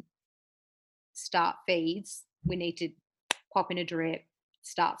can start feeds, we need to pop in a drip,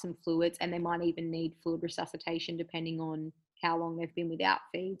 start some fluids, and they might even need fluid resuscitation depending on how long they've been without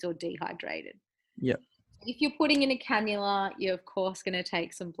feeds or dehydrated. Yep. If you're putting in a cannula, you're of course going to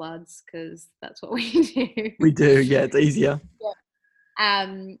take some bloods, because that's what we do. We do, yeah, it's easier.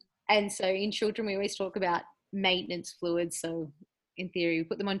 And so in children, we always talk about maintenance fluids. So in theory, we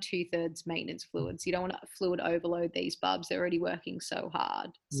put them on 2/3 maintenance fluids. You don't want to fluid overload these bubs. They're already working so hard.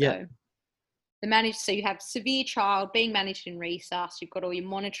 So so you have severe child being managed in resus. You've got all your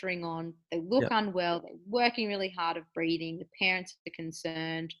monitoring on. They look unwell. They're working really hard of breathing. The parents are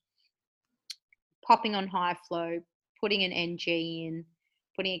concerned. Popping on high flow, putting an NG in,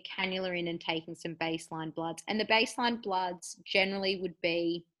 putting a cannula in, and taking some baseline bloods. And the baseline bloods generally would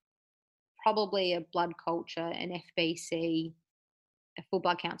be probably a blood culture, an FBC, a full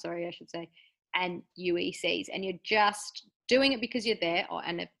blood count, sorry, I should say, and UECs. And you're just doing it because you're there,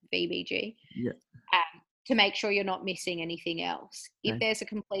 and a VBG, to make sure you're not missing anything else. If there's a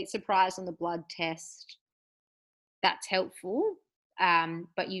complete surprise on the blood test, that's helpful,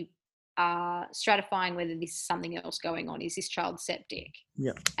 but you are stratifying whether this is something else going on. Is this child septic?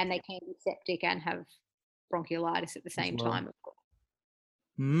 Yeah. And they can be septic and have bronchiolitis at the same time, of course.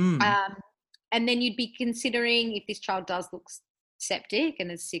 And then you'd be considering, if this child does look septic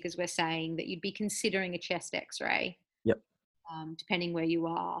and as sick as we're saying, that you'd be considering a chest X-ray. Yep. Depending where you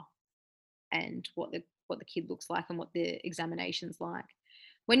are and what the kid looks like and what the examination's like.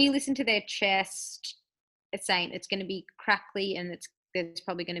 When you listen to their chest, it's saying it's going to be crackly, and there's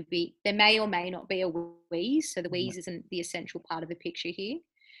probably going to be, there may or may not be a wheeze. So the wheeze isn't the essential part of the picture here.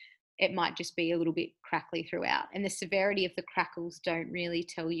 It might just be a little bit crackly throughout. And the severity of the crackles don't really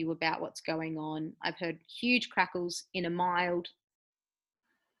tell you about what's going on. I've heard huge crackles in a mild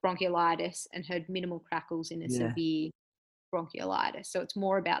bronchiolitis and heard minimal crackles in a severe bronchiolitis. So it's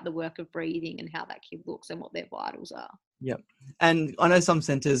more about the work of breathing and how that kid looks and what their vitals are. Yep. And I know some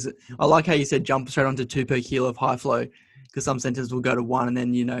centres, I like how you said jump straight onto 2 per kilo of high flow, because some centres will go to 1, and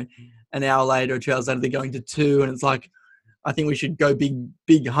then, an hour later or 2 hours later, they're going to 2. And it's like, I think we should go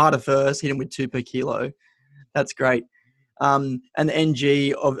big, harder first, hit them with 2 per kilo. That's great. And the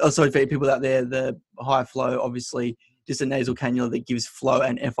NG, for people out there, the high flow, obviously, just a nasal cannula that gives flow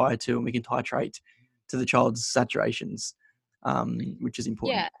and FiO2, and we can titrate to the child's saturations, which is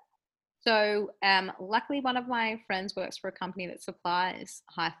important. Yeah. So luckily one of my friends works for a company that supplies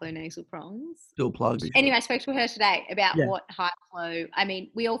high flow nasal prongs. Still plug. Anyway, I spoke to her today about what high flow, I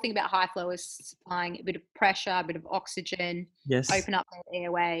mean, we all think about high flow as supplying a bit of pressure, a bit of oxygen, open up their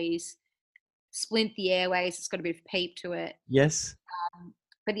airways, splint the airways. It's got a bit of PEEP to it. Yes.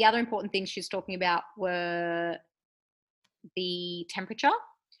 But the other important things she's talking about were the temperature.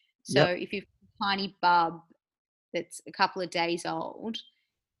 So if you've a tiny bub that's a couple of days old,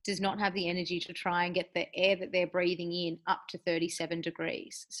 does not have the energy to try and get the air that they're breathing in up to 37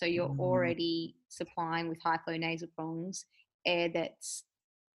 degrees. So you're already supplying with high flow nasal prongs air that's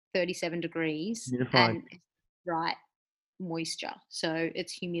 37 degrees Humidified. and right moisture. So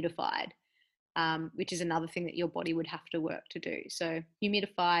it's humidified, which is another thing that your body would have to work to do. So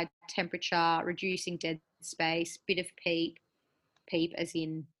humidified, temperature, reducing dead space, bit of PEEP as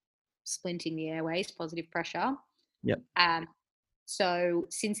in splinting the airways, positive pressure. Yep. So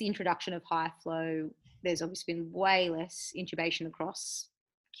since the introduction of high flow, there's obviously been way less intubation across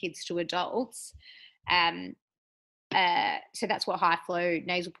kids to adults. So that's what high flow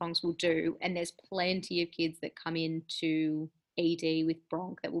nasal prongs will do. And there's plenty of kids that come into ED with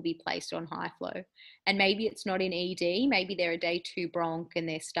bronch that will be placed on high flow. And maybe it's not in ED, maybe they're a day 2 bronch and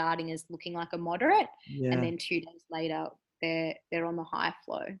they're starting as looking like a moderate. Yeah. And then 2 days later, they're on the high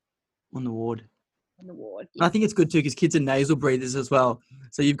flow. On the ward. On the ward. Yeah. I think it's good too because kids are nasal breathers as well.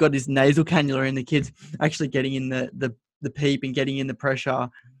 So you've got this nasal cannula and the kids actually getting in the PEEP and getting in the pressure.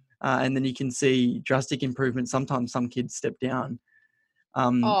 And then you can see drastic improvement. Sometimes some kids step down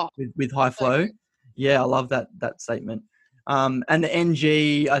with high flow. Yeah, I love that statement. And the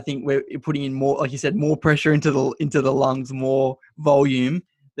NG, I think we're putting in more, like you said, more pressure into the lungs, more volume.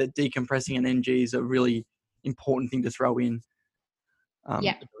 That decompressing an NG is a really important thing to throw in.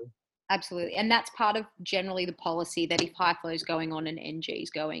 Yeah, absolutely. And that's part of generally the policy that if high flow is going on, an NG is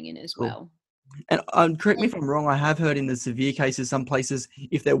going in as well. And correct me if I'm wrong, I have heard in the severe cases, some places,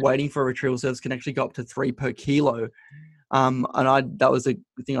 if they're waiting for a retrieval service, can actually go up to 3 per kilo. And that was a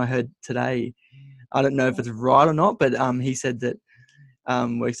thing I heard today. I don't know if it's right or not, but he said that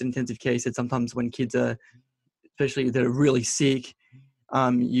works in intensive care. He said sometimes when kids are, especially that are really sick,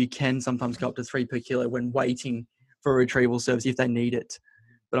 you can sometimes go up to 3 per kilo when waiting for a retrieval service if they need it.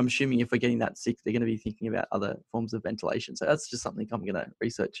 But I'm assuming if we're getting that sick, they're going to be thinking about other forms of ventilation. So that's just something I'm going to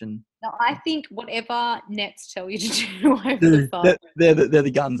research. And no, I think whatever nets tell you to do over the phone, they're the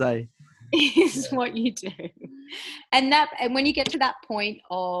guns, eh? Is what you do. And when you get to that point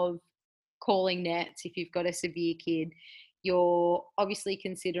of calling nets, if you've got a severe kid, you're obviously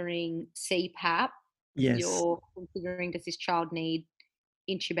considering CPAP. Yes. You're considering, does this child need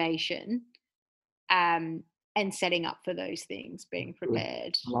intubation? And setting up for those things, being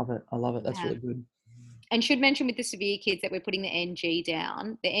prepared. I love it. That's really good. And should mention with the severe kids that we're putting the NG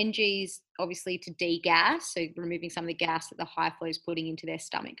down. The NG is obviously to degas, so removing some of the gas that the high flow is putting into their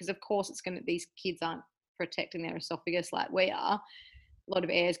stomach. Because of course these kids aren't protecting their esophagus like we are. A lot of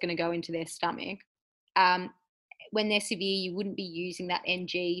air is going to go into their stomach. When they're severe, you wouldn't be using that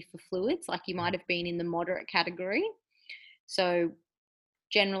NG for fluids like you might have been in the moderate category. So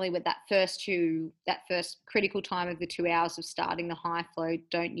generally with that first critical time of the 2 hours of starting the high flow,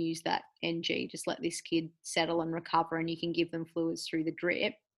 don't use that NG. Just let this kid settle and recover, and you can give them fluids through the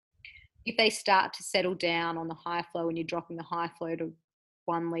drip. If they start to settle down on the high flow and you're dropping the high flow to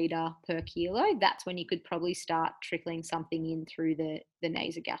 1 litre per kilo, that's when you could probably start trickling something in through the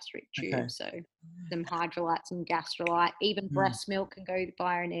nasogastric tube. Okay. So some hydrolyte, some gastrolite, even breast milk can go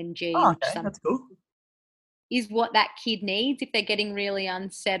via an NG. Oh, okay, that's cool. Is what that kid needs if they're getting really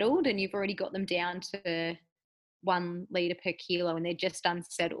unsettled and you've already got them down to 1 litre per kilo and they're just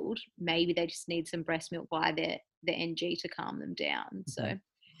unsettled. Maybe they just need some breast milk via the NG to calm them down. So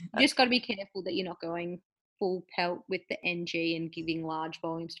you just got to be careful that you're not going full pelt with the NG and giving large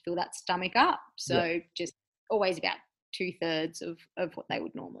volumes to fill that stomach up. So just always about 2/3 of what they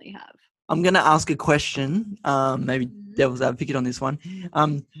would normally have. I'm going to ask a question, maybe devil's advocate on this one.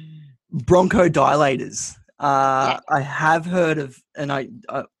 Bronchodilators. I have heard of, and I'm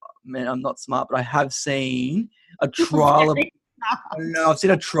not smart, but I have seen a trial of. I've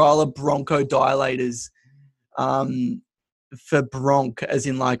seen a trial of bronchodilators for bronch, as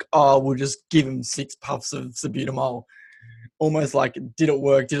in like, we'll just give him 6 puffs of salbutamol. Almost like, did it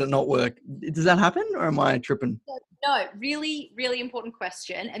work? Did it not work? Does that happen, or am I tripping? No, really, really important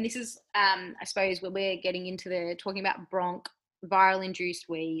question. And this is, I suppose, where we're getting into talking about bronch, viral-induced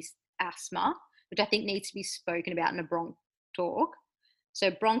wheeze, asthma, which I think needs to be spoken about in a bronch talk. So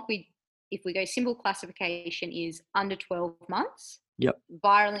bronch, if we go simple classification, is under 12 months. Yep.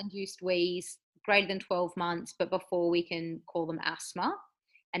 Viral-induced wheeze, greater than 12 months, but before we can call them asthma.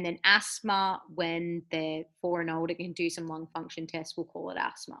 And then asthma, when they're 4 and older, can do some lung function tests, we'll call it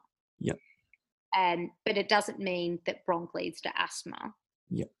asthma. Yep. But it doesn't mean that bronch leads to asthma.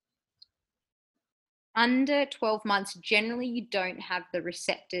 Yep. Under 12 months, generally you don't have the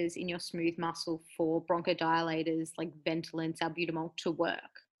receptors in your smooth muscle for bronchodilators like Ventolin, salbutamol to work,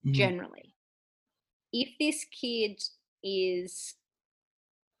 generally. If this kid is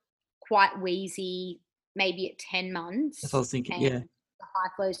quite wheezy, maybe at 10 months, that's what I was thinking, the high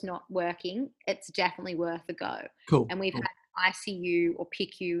flow's not working, it's definitely worth a go. Cool. And we've had ICU or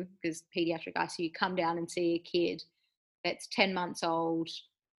PICU, because pediatric ICU, come down and see a kid that's 10 months old,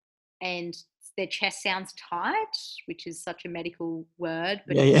 and their chest sounds tight, which is such a medical word,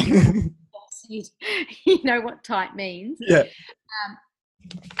 but Yeah, if yeah. you know what tight means. Yeah.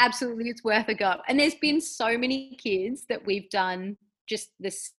 Absolutely, it's worth a go. And there's been so many kids that we've done just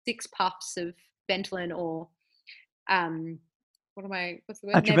the 6 puffs of Ventolin or what's the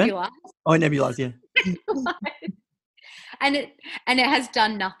word? Atrovent? Nebulize. Oh, nebulize, yeah. and it has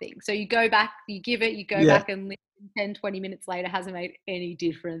done nothing. So you go back, you give it, you go Yeah. back and listen, 10, 20 minutes later, hasn't made any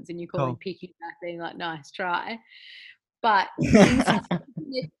difference, and you're calling picky back being like, nice try. But in some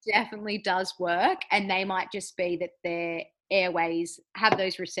it definitely does work, and they might just be that their airways have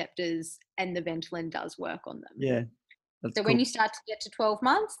those receptors and the Ventolin does work on them. Yeah. That's So cool. when you start to get to 12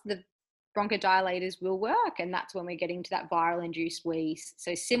 months, the bronchodilators will work, and that's when we're getting to that viral induced wheeze.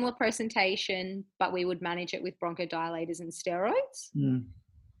 So similar presentation, but we would manage it with bronchodilators and steroids.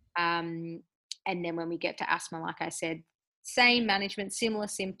 And then when we get to asthma, like I said, same management, similar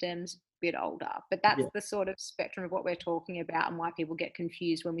symptoms, bit older. But that's the sort of spectrum of what we're talking about and why people get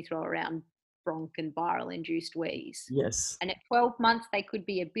confused when we throw around bronch and viral induced wheeze. Yes. And at 12 months, they could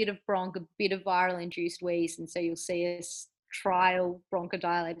be a bit of bronch, a bit of viral induced wheeze. And so you'll see us trial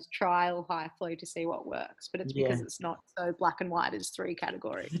bronchodilators, trial high flow to see what works. But it's because it's not so black and white as 3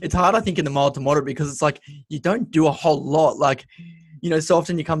 categories. It's hard, I think, in the mild to moderate because it's like you don't do a whole lot. Like, you know, so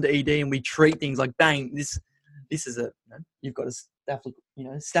often you come to ED and we treat things like, bang, this is you've got a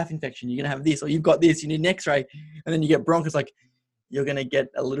staph infection. You're going to have this, or you've got this, you need an x-ray. And then you get bronchus, like you're going to get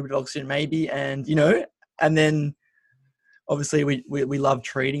a little bit of oxygen maybe. And, you know, and then obviously we love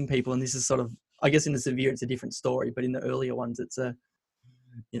treating people. And this is sort of, I guess in the severe, it's a different story, but in the earlier ones, it's a,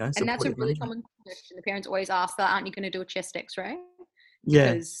 you know, and that's a really management. common question. The parents always ask that, aren't you going to do a chest x-ray?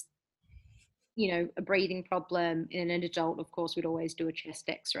 Yeah. Because, you know, a breathing problem in an adult, of course, we'd always do a chest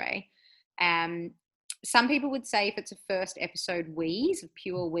x-ray. Some people would say if it's a first episode wheeze, of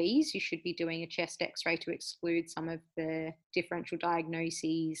pure wheeze, you should be doing a chest x-ray to exclude some of the differential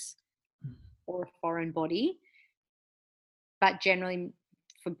diagnoses or a foreign body. But generally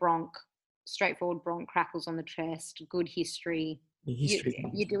for bronch, straightforward bronch, crackles on the chest, good history.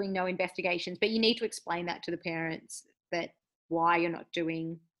 You're doing no investigations, but you need to explain that to the parents that why you're not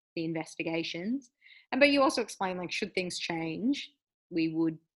doing the investigations. But you also explain, like, should things change, we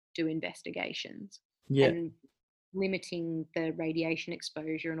would do investigations. Yeah. And limiting the radiation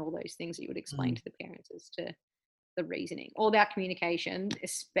exposure and all those things that you would explain to the parents as to the reasoning. All about communication,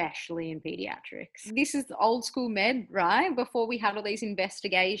 especially in pediatrics. This is old school med, right? Before we had all these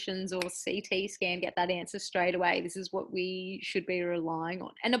investigations or CT scan, get that answer straight away. This is what we should be relying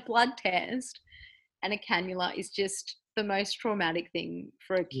on. And a blood test and a cannula is just the most traumatic thing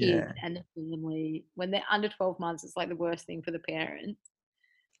for a kid and a family. When they're under 12 months, it's like the worst thing for the parents.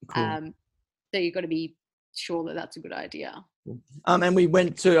 Cool. So you've got to be sure that that's a good idea. And we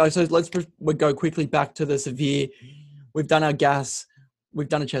went to, so we'll go quickly back to the severe. We've done our gas, we've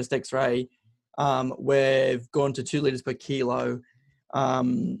done a chest x-ray. We've gone to 2 liters per kilo.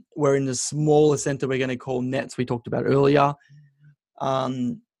 We're in the smaller center we're going to call NETS, we talked about earlier.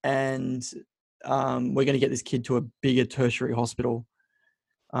 And we're going to get this kid to a bigger tertiary hospital.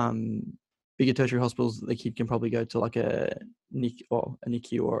 Bigger tertiary hospitals, the kid can probably go to like a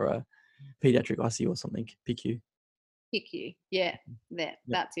NICU or a pediatric ICU or something, PICU. PICU, yeah,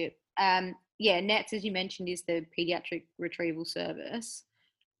 that's it. NETS, as you mentioned, is the Pediatric Retrieval Service.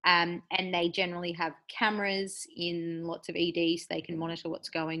 And they generally have cameras in lots of EDs. They can monitor what's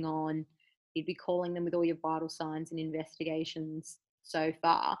going on. You'd be calling them with all your vital signs and investigations so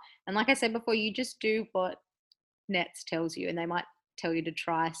far. And like I said before, you just do what NETS tells you, and they might tell you to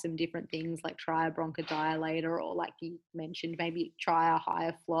try some different things, like try a bronchodilator, or like you mentioned, maybe try a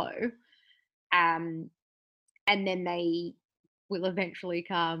higher flow. And then they will eventually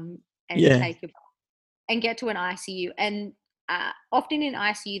come and take you and get to an ICU. And often in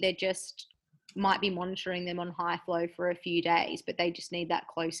ICU, they just might be monitoring them on high flow for a few days, but they just need that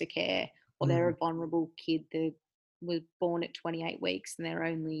closer care. Or they're a vulnerable kid that was born at 28 weeks and they're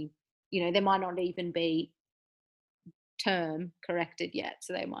only, they might not even be term corrected yet,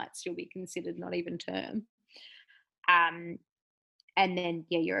 so they might still be considered not even term. And then,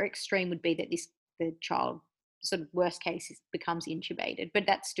 your extreme would be that the child, sort of worst case, becomes intubated, but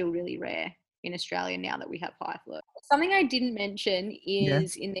that's still really rare in Australia now that we have high flow. Something I didn't mention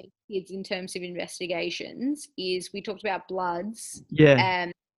is in the kids in terms of investigations is we talked about bloods.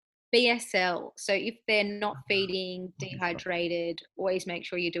 BSL. So if they're not feeding, dehydrated, always make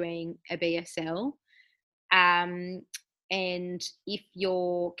sure you're doing a BSL. And if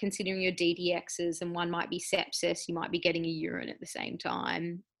you're considering your DDXs and one might be sepsis, you might be getting a urine at the same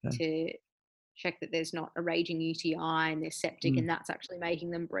time to check that there's not a raging UTI and they're septic, and that's actually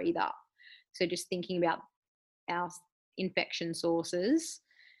making them breathe up. So just thinking about our infection sources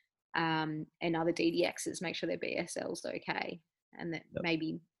and other DDXs, make sure their BSL's okay, and that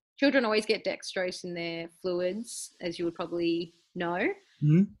maybe children always get dextrose in their fluids, as you would probably know.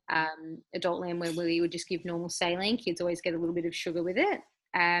 Adult lamb, where we would just give normal saline, kids always get a little bit of sugar with it.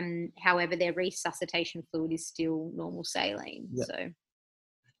 However, their resuscitation fluid is still normal saline. So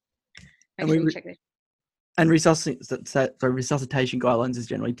make sure you check that. And resuscitation guidelines is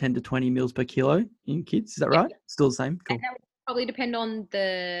generally 10 to 20 mils per kilo in kids. Is that right? Still the same? Cool. And that would probably depend on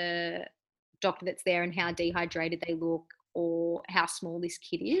the doctor that's there and how dehydrated they look, or how small this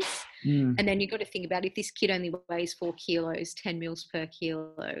kid is. And then you've got to think about, if this kid only weighs 4 kilos, 10 mils per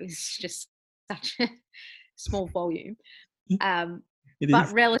kilo is just such a small volume.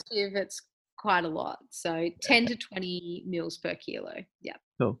 But relative, it's quite a lot. So 10 to 20 mils per kilo. Yeah.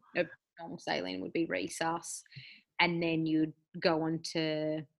 Cool. Normal saline would be resus. And then you'd go on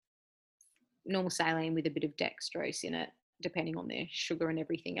to normal saline with a bit of dextrose in it, depending on their sugar and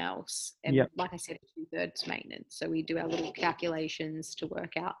everything else. And like I said, 2/3 maintenance. So we do our little calculations to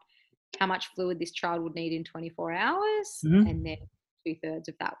work out how much fluid this child would need in 24 hours. And then 2/3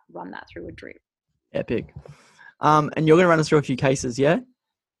 of that, run that through a drip. Epic. And you're going to run us through a few cases, yeah?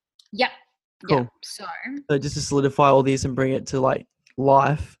 Yep. Cool. Yep. So just to solidify all this and bring it to like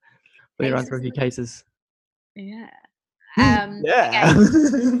life, we're going to run through a few cases. Yeah. Yeah.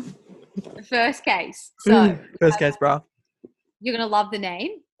 Okay. First case. So first case, bro. You're going to love the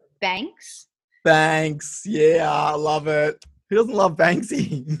name. Banks. Banks. Yeah, I love it. Who doesn't love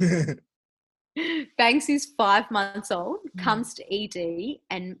Banksy? Banks is 5 months old, comes to ED,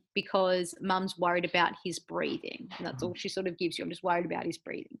 and because mum's worried about his breathing, and that's all she sort of gives you. I'm just worried about his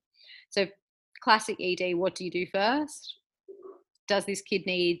breathing. So classic ED, what do you do first? Does this kid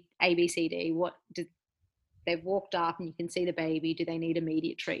need ABCD? They've walked up and you can see the baby. Do they need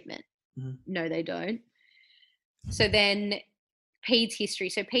immediate treatment? No, they don't. So then PEDS history.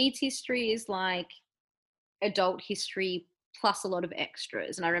 So PEDS history is like adult history plus a lot of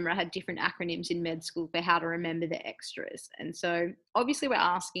extras. And I remember I had different acronyms in med school for how to remember the extras. And so obviously we're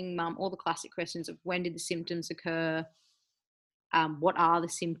asking mum all the classic questions of, when did the symptoms occur? What are the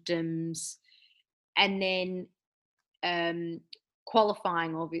symptoms? And then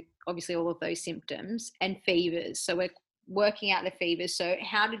qualifying obviously all of those symptoms, and fevers. So we're working out the fevers. So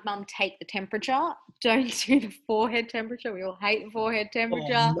how did mum take the temperature? Don't do the forehead temperature. We all hate the forehead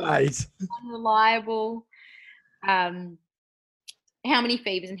temperature. Oh, nice. Unreliable. How many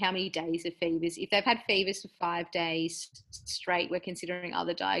fevers and how many days of fevers? If they've had fevers for 5 days straight, we're considering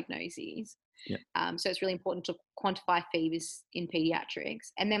other diagnoses. So it's really important to quantify fevers in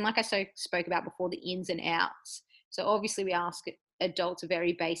pediatrics. And then, like I spoke about before, the ins and outs. So obviously we ask adults a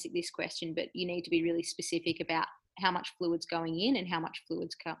very basic this question, but you need to be really specific about how much fluid's going in and how much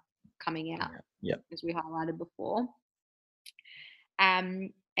fluid's coming out, as we highlighted before.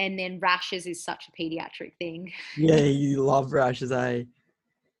 And then rashes is such a pediatric thing. Yeah, you love rashes, eh?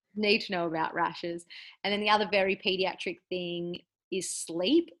 Need to know about rashes. And then the other very pediatric thing is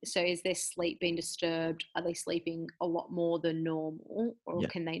sleep. So is their sleep being disturbed? Are they sleeping a lot more than normal? Or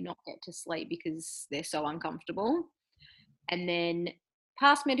can they not get to sleep because they're so uncomfortable? And then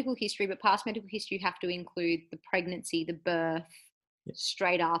past medical history, but past medical history you have to include the pregnancy, the birth,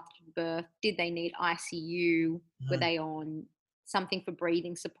 straight after birth. Did they need ICU? Were they on something for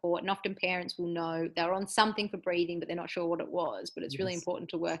breathing support? And often parents will know they're on something for breathing, but they're not sure what it was. But it's really important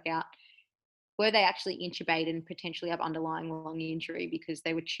to work out, were they actually intubated and potentially have underlying lung injury because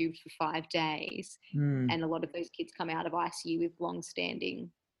they were tubed for 5 days? And a lot of those kids come out of ICU with long-standing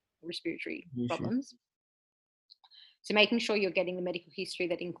respiratory problems. So making sure you're getting the medical history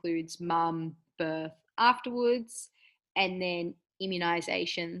that includes mum, birth, afterwards, and then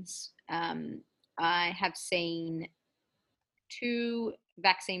immunisations. I have seen 2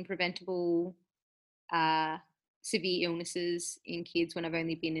 vaccine preventable severe illnesses in kids when I've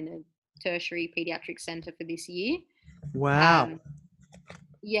only been in a tertiary paediatric centre for this year. Wow.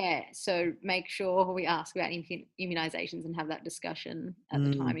 So make sure we ask about immunisations and have that discussion at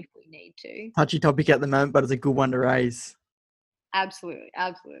the time if we need to. Touchy topic at the moment, but it's a good one to raise. Absolutely.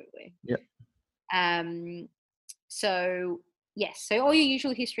 Yep. So yes, so all your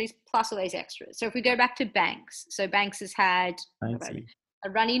usual histories plus all those extras. So if we go back to Banks, so Banks has had a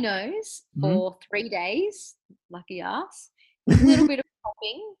runny nose for 3 days, lucky ass, a little bit of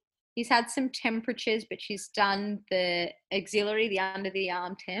coughing. He's had some temperatures, but she's done the auxiliary, the under the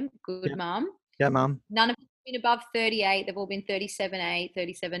arm temp. Good mum. Yeah, mum. None of them have been above 38. They've all been 37.8,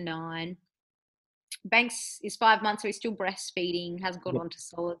 37.9. Banks is 5 months, so he's still breastfeeding, hasn't got onto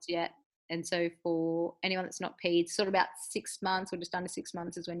solids yet. And so for anyone that's not peds, sort of about 6 months or just under 6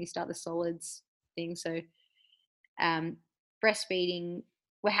 months is when you start the solids thing. So breastfeeding,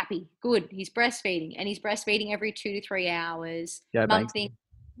 we're happy, good. He's breastfeeding, and he's breastfeeding every 2 to 3 hours. Yeah, Mumping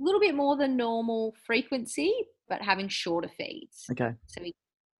a little bit more than normal frequency, but having shorter feeds. Okay. So he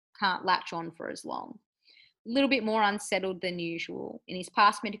can't latch on for as long. A little bit more unsettled than usual. In his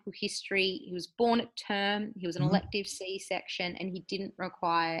past medical history, he was born at term, he was an elective C-section, and he didn't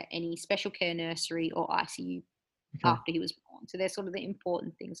require any special care nursery or ICU after he was born. So they're sort of the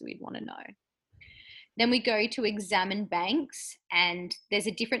important things that we'd want to know. Then we go to examine Banks, and there's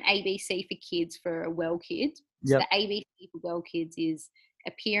a different ABC for kids for well kids. So the ABC for well kids is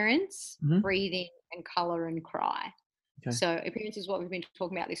appearance, breathing, and colour and cry. Okay. So appearance is what we've been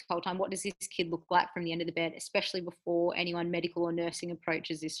talking about this whole time. What does this kid look like from the end of the bed, especially before anyone medical or nursing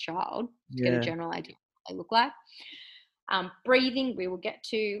approaches this child to get a general idea of what they look like. Breathing, we will get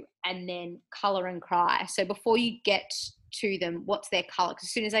to, and then colour and cry. So before you get to them, what's their colour? Because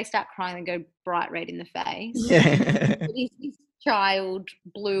as soon as they start crying, they go bright red in the face. Yeah. Is this child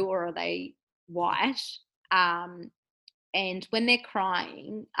blue or are they white? And when they're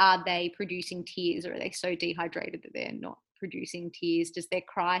crying, are they producing tears, or are they so dehydrated that they're not producing tears? Does their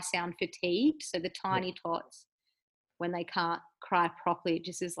cry sound fatigued? So the tiny tots, when they can't cry properly, it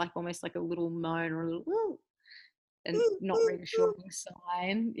just is like almost like a little moan or a little woo, and not reassuring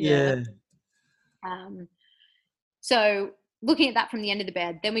sign. Yeah. So looking at that from the end of the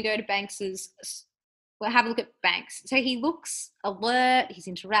bed, then we go to Banks's. We'll have a look at Banks. So he looks alert, he's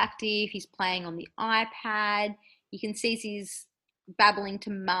interactive, he's playing on the iPad. You can see he's babbling to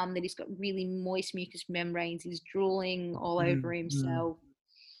mum that he's got really moist mucous membranes. He's drooling all over himself.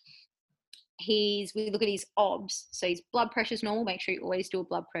 We look at his OBS. So his blood pressure's normal. Make sure you always do a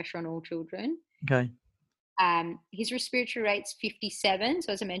blood pressure on all children. Okay. His respiratory rate's 57.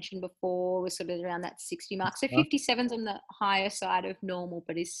 So as I mentioned before, we're sort of around that 60 mark. So 57's on the higher side of normal,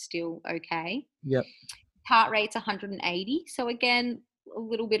 but is still okay. Yep. Heart rate's 180. So again, a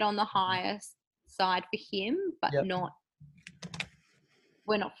little bit on the higher side for him, but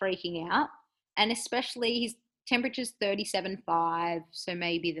we're not freaking out. And especially his temperature's 37.5, so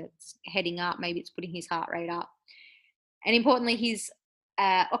maybe that's heading up, maybe it's putting his heart rate up. And importantly, his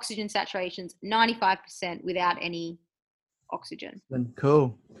oxygen saturation's 95% without any oxygen.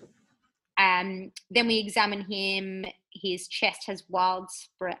 Cool. Then we examine him. His chest has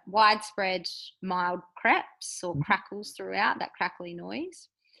widespread mild creps or crackles throughout, that crackly noise.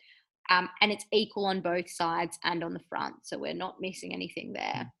 And it's equal on both sides and on the front, so we're not missing anything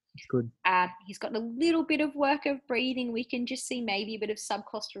there. That's good. He's got a little bit of work of breathing. We can just see maybe a bit of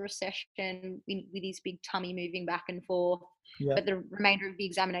subcostal recession with his big tummy moving back and forth. Yep. But the remainder of the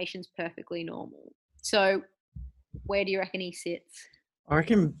examination is perfectly normal. So where do you reckon he sits? I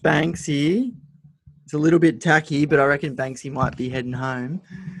reckon Banksy. It's a little bit tacky, but I reckon Banksy might be heading home.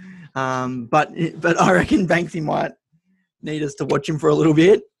 But I reckon Banksy might need us to watch him for a little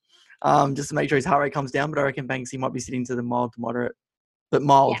bit. Just to make sure his heart rate comes down, but I reckon Banksy might be sitting to the mild to moderate, but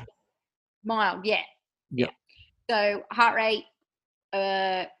mild. Yeah. Mild, yeah. Yep. So heart rate,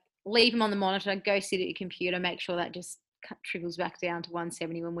 leave him on the monitor, go sit at your computer, make sure that just trickles back down to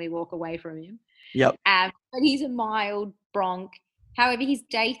 170 when we walk away from him. Yep. But he's a mild bronch. However, he's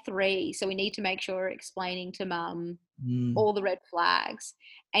day 3, so we need to make sure we're explaining to mum all the red flags.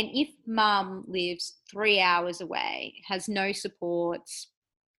 And if mum lives 3 hours away, has no supports,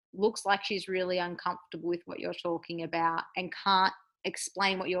 looks like she's really uncomfortable with what you're talking about and can't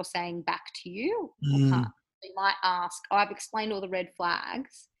explain what you're saying back to you, or can't, you might ask, I've explained all the red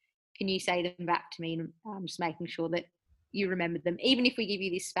flags, can you say them back to me? And I'm just making sure that you remember them, even if we give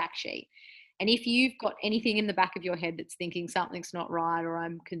you this fact sheet. And if you've got anything in the back of your head that's thinking something's not right or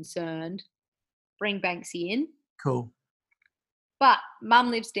I'm concerned, bring Banksy in. Cool. But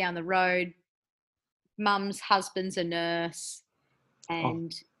mum lives down the road. Mum's husband's a nurse.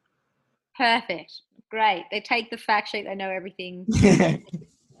 And perfect. Great. They take the fact sheet. They know everything.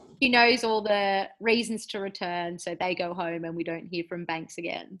 She knows all the reasons to return. So they go home and we don't hear from Banks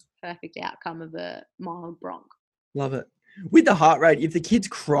again. Perfect outcome of a mild bronch. Love it. With the heart rate, if the kid's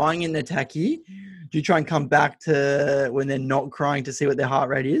crying in the tachy, do you try and come back to when they're not crying to see what their heart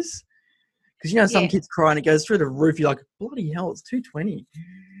rate is? Because, you know, some kids cry and it goes through the roof. You're like, bloody hell, it's 220.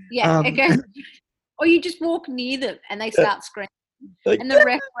 Yeah, it goes. Or you just walk near them and they start screaming. And the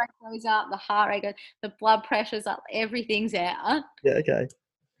ref rate goes up, the heart rate goes, the blood pressure's up, everything's out. Yeah, okay.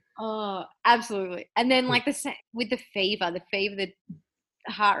 Oh, absolutely. And then like with the fever, the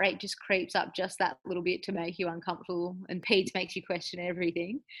heart rate just creeps up just that little bit to make you uncomfortable, and peds makes you question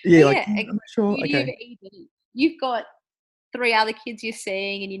everything. Yeah, like, I'm not sure. Okay. You've got 3 other kids you're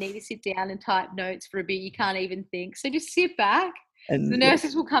seeing and you need to sit down and type notes for a bit. You can't even think. So just sit back. And the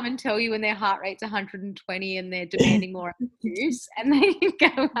nurses will come and tell you when their heart rate's 120 and they're demanding more juice, and then you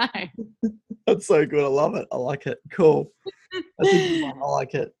go home. That's so good. I love it. I like it. Cool. That's a good one. I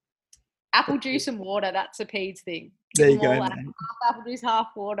like it. Apple juice and water, that's a peds thing. There you Give them go, all mate. half apple juice, half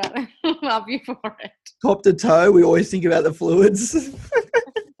water. Love you for it. Top to toe, we always think about the fluids.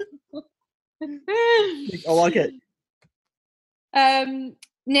 I like it.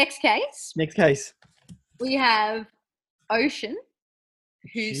 Next case, Next case. we have Ocean,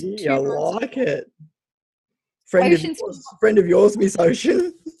 who's Gee, 2 I months like it. Friend of yours, Miss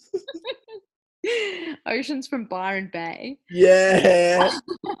Ocean. Ocean's from Byron Bay. Yeah.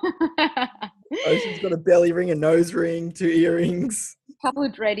 Ocean's got a belly ring, a nose ring, 2 earrings. Couple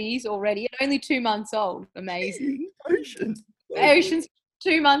of dreadies already, and only 2 months old. Amazing. Ocean. Ocean's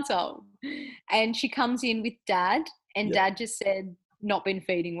 2 months old, and she comes in with Dad, and Yep. Dad just said, not been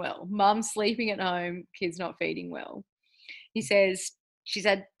feeding well. Mum's sleeping at home, kid's not feeding well. He says, she's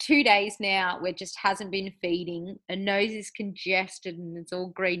had 2 days now where just hasn't been feeding. Her nose is congested and it's all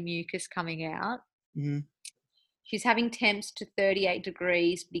green mucus coming out. Mhm. She's having temps to 38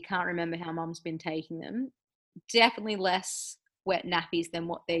 degrees, but he can't remember how Mum's been taking them. Definitely less wet nappies than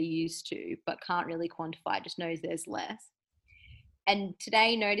what they're used to, but can't really quantify, just knows there's less. And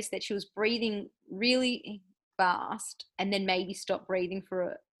today noticed that she was breathing really fast and then maybe stopped breathing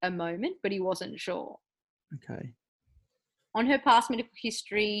for a moment, but he wasn't sure. Okay. On her past medical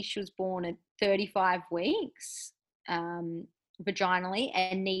history, she was born at 35 weeks vaginally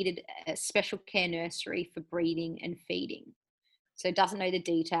and needed a special care nursery for breathing and feeding. So doesn't know the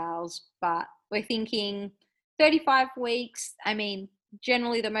details, but we're thinking 35 weeks. I mean,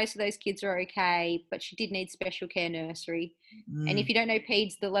 generally most of those kids are okay, but she did need special care nursery. And if you don't know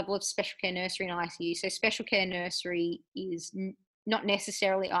peds, the level of special care nursery and ICU. So special care nursery is not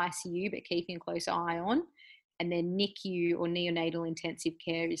necessarily ICU, but keeping a close eye on. And then NICU or neonatal intensive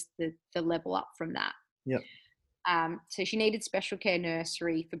care is the level up from that. Yep. So she needed special care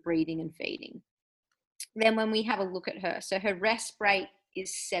nursery for breathing and feeding. Then when we have a look at her, so her rest rate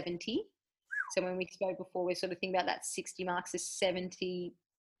is 70. So when we spoke before, we're sort of thinking about that 60 marks is 70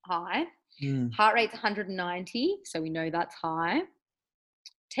 high. Heart rate's 190, so we know that's high.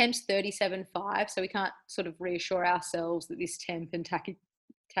 Temp's 37.5, so we can't sort of reassure ourselves that this temp and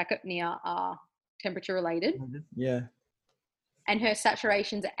tachypnea are temperature related. Yeah. And her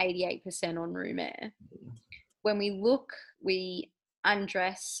saturation's at 88% on room air. When we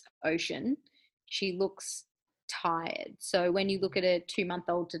undress Ocean, she looks tired. So when you look at a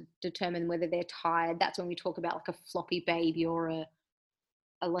 2-month-old to determine whether they're tired, that's when we talk about like a floppy baby or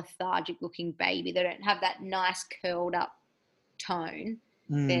a lethargic looking baby. They don't have that nice curled up tone.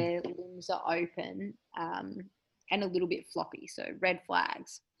 Their limbs are open and a little bit floppy, so red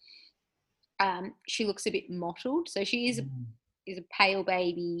flags. She looks a bit mottled, so she is a pale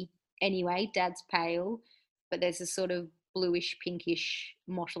baby anyway. Dad's pale, but there's a sort of bluish pinkish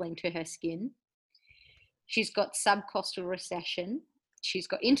mottling to her skin. She's got subcostal recession. She's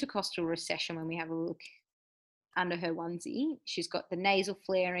got intercostal recession when we have a look under her onesie. She's got the nasal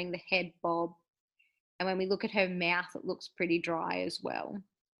flaring, the head bob. And when we look at her mouth, it looks pretty dry as well.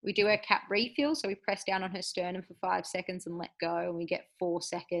 We do her cap refill, so we press down on her sternum for 5 seconds and let go, and we get 4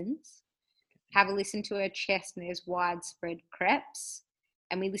 seconds. Have a listen to her chest, and there's widespread creps.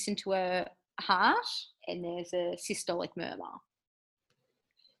 And we listen to her heart, and there's a systolic murmur.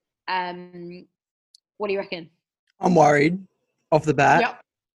 What do you reckon? I'm worried off the bat. Yep.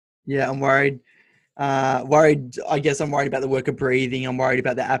 Yeah, I'm worried. I guess I'm worried about the work of breathing. I'm worried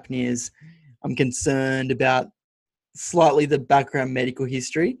about the apneas. I'm concerned about slightly the background medical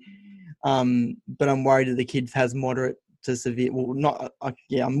history. But I'm worried that the kid has moderate to severe. Well,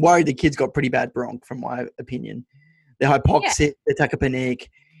 I'm worried the kid's got pretty bad bronch, from my opinion. They're hypoxic, they're tachypneic,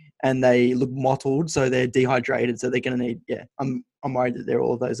 and they look mottled, so they're dehydrated. So they're going to need. Yeah, I'm worried that they're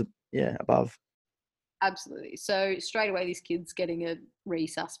all of those. Yeah, above. Absolutely. So straight away, this kid's getting a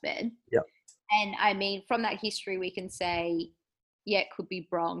resus bed. Yep. And I mean, from that history, we can say, yeah, it could be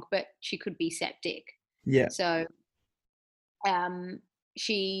bronch, but she could be septic. Yeah. So,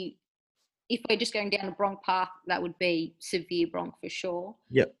 if we're just going down the bronch path, that would be severe bronch for sure.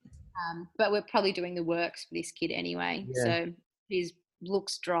 Yep. But we're probably doing the works for this kid anyway. Yeah. So his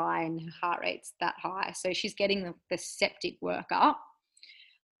looks dry and her heart rate's that high. So she's getting the septic work up.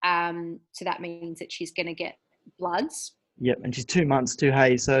 So that means that she's going to get bloods. Yep. And she's 2 months too,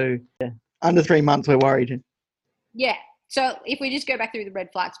 hey. So yeah, under 3 months, we're worried. Yeah. So if we just go back through the red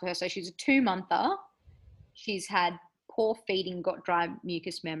flags for her, so she's a 2-monther. She's had poor feeding got dry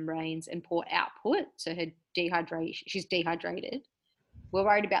mucous membranes and poor output, so she's dehydrated. We're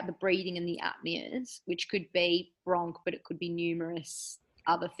worried about the breathing and the apneas, which could be bronch, but it could be numerous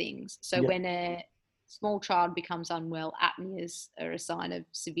other things. So when a small child becomes unwell, apneas are a sign of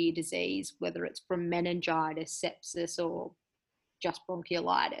severe disease, whether it's from meningitis, sepsis, or just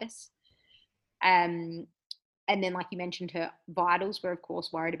bronchiolitis. And then, like you mentioned, her vitals, we're of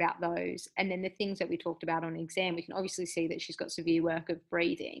course worried about those. And then the things that we talked about on exam, we can obviously see that she's got severe work of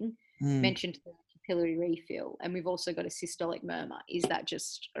breathing, mentioned the capillary refill, and we've also got a systolic murmur. Is that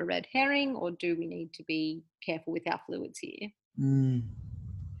just a red herring, or do we need to be careful with our fluids here?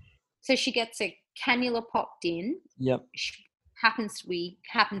 So she gets a cannula popped in. Yep. We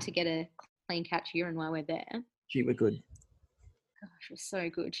happen to get a clean catch urine while we're there. Gee, we're good. Gosh, it was so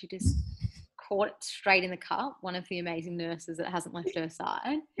good. She just caught it straight in the cup, one of the amazing nurses that hasn't left her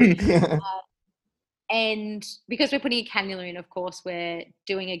side. And because we're putting a cannula in, of course, we're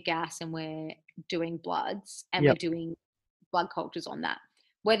doing a gas and we're doing bloods, and we're doing blood cultures on that.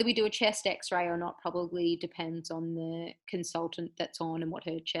 Whether we do a chest x-ray or not probably depends on the consultant that's on and what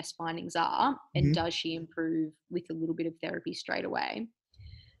her chest findings are, and does she improve with a little bit of therapy straight away.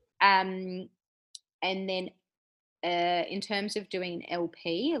 And then in terms of doing an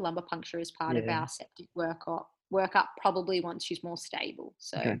LP, a lumbar puncture, as part of our septic workup, probably once she's more stable.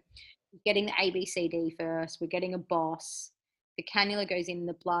 So getting the ABCD first, we're getting a BOSS, the cannula goes in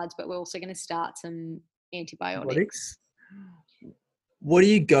the bloods, but we're also going to start some antibiotics. What do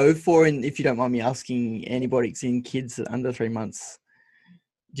you go for, and if you don't mind me asking, antibiotics in kids under 3 months?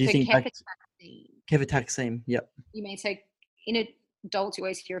 Do you think cefataxime? Yep. You mean, so in adults you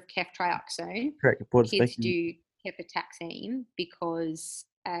always hear of ceftriaxone. Correct. Kids do cefataxime because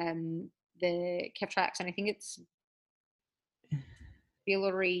the ceftriaxone, I think it's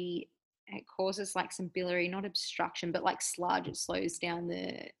biliary. It causes like some biliary, not obstruction, but like sludge. It slows down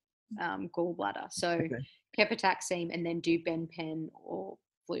the gallbladder. So cefataxime, and then do benpen or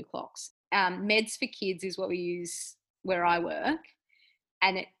Fluclox. Meds for kids is what we use where I work,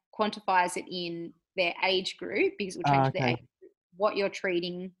 and it quantifies it in their age group, because it will change their age group, what you're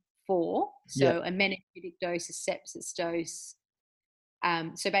treating for. So a meningitic dose, a sepsis dose.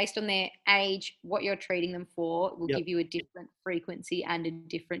 So based on their age, what you're treating them for will give you a different frequency and a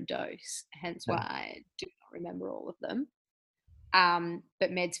different dose. Hence why I do not remember all of them.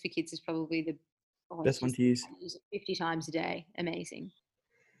 But meds for kids is probably the best one to use. I use it 50 times a day. Amazing.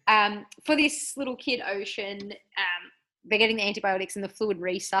 For this little kid, Ocean, they're getting the antibiotics and the fluid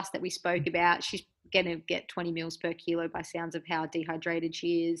resus that we spoke about. She's going to get 20 mils per kilo by sounds of how dehydrated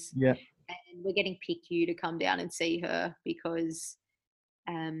she is. Yeah. And we're getting PICU to come down and see her because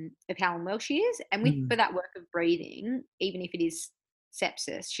of how unwell she is. And for that work of breathing, even if it is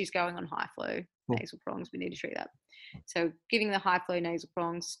sepsis, she's going on high flow nasal prongs. We need to treat that. So giving the high flow nasal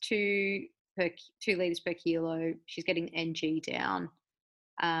prongs 2 litres per kilo. She's getting NG down.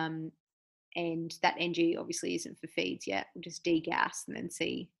 And that NG obviously isn't for feeds yet. We'll just degas and then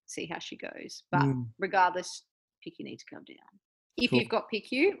see how she goes. But regardless, PICU needs to come down. If you've got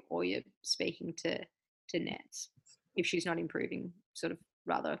PICU, or you're speaking to NETS, if she's not improving sort of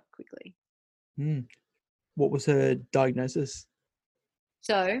rather quickly. What was her diagnosis?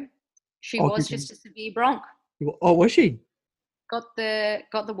 So she was just a severe bronch. Oh, was she? Got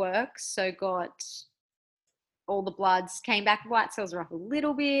the works, so got all the bloods, came back, white cells are up a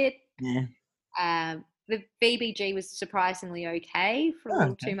little bit. Yeah. The VBG was surprisingly okay for a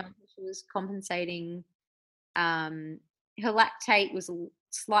little 2 months. She was compensating. Her lactate was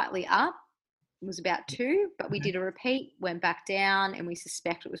slightly up. It was about 2, but we did a repeat, went back down, and we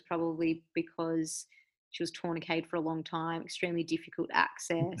suspect it was probably because she was tourniqueted for a long time, extremely difficult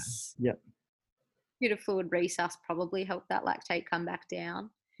access. Yep. Bit of fluid resus probably helped that lactate come back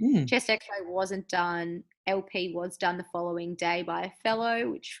down. Chest x-ray wasn't done. LP was done the following day by a fellow,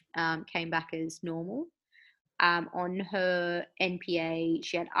 which came back as normal. On her NPA,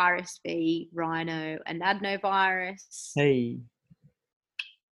 she had RSV, rhino, and adenovirus.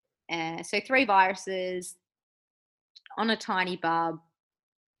 So 3 viruses on a tiny bub,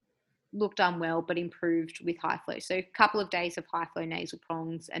 looked unwell, but improved with high flow. So a couple of days of high flow nasal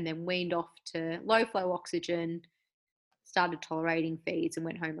prongs, and then weaned off to low flow oxygen, started tolerating feeds, and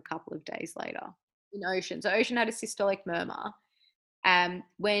went home a couple of days later. In Ocean, so Ocean had a systolic murmur.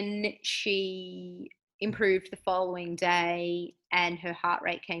 When she improved the following day and her heart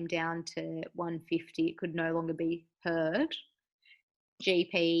rate came down to 150, it could no longer be heard.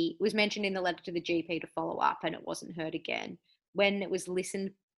 GP was mentioned in the letter to the GP to follow up, and it wasn't heard again. When it was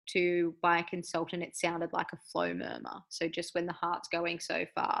listened to by a consultant, it sounded like a flow murmur. So just when the heart's going so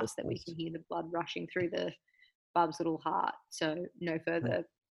fast that we can hear the blood rushing through the Bub's little heart. So no further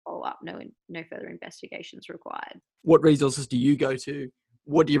follow-up, no further investigations required. What resources do you go to?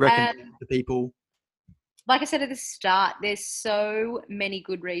 What do you recommend to people? Like I said at the start, there's so many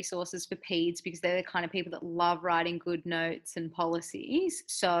good resources for peds because they're the kind of people that love writing good notes and policies.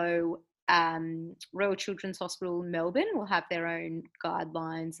 So Royal Children's Hospital in Melbourne will have their own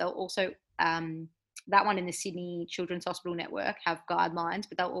guidelines. They'll also, that one in the Sydney Children's Hospital Network have guidelines,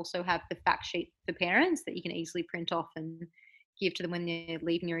 but they'll also have the fact sheet for parents that you can easily print off and give to them when they're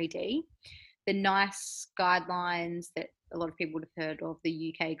leaving your ED. The NICE guidelines that a lot of people would have heard of,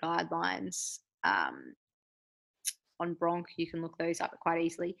 the UK guidelines, on bronch, you can look those up quite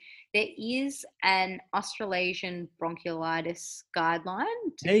easily. There is an Australasian bronchiolitis guideline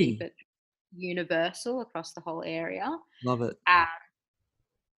to keep it universal across the whole area. Love it.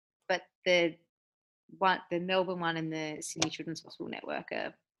 But the Melbourne one and the Sydney Children's Hospital Network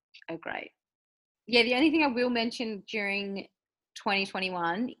are great. Yeah, the only thing I will mention during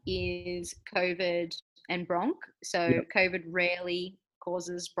 2021 is COVID and bronch. So COVID rarely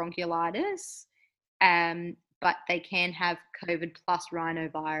causes bronchiolitis. But they can have COVID plus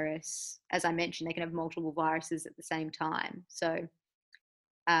rhinovirus. As I mentioned, they can have multiple viruses at the same time. So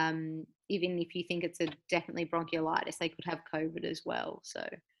even if you think it's definitely bronchiolitis, they could have COVID as well. So,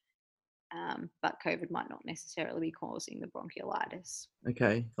 but COVID might not necessarily be causing the bronchiolitis.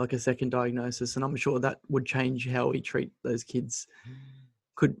 Okay, like a second diagnosis, and I'm sure that would change how we treat those kids.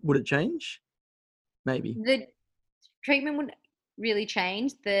 Would it change? Maybe. The treatment wouldn't really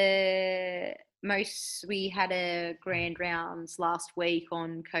change. We had a grand rounds last week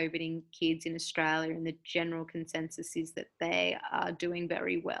on COVID in kids in Australia, and the general consensus is that they are doing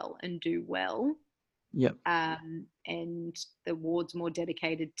very well and do well. Yep. And the ward's more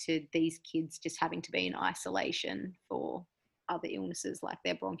dedicated to these kids just having to be in isolation for other illnesses like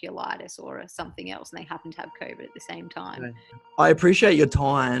their bronchiolitis or something else, and they happen to have COVID at the same time. Okay. I appreciate your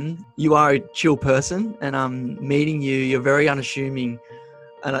time. You are a chill person, and meeting you, you're very unassuming.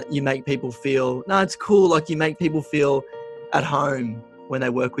 And you make people feel, it's cool. Like you make people feel at home when they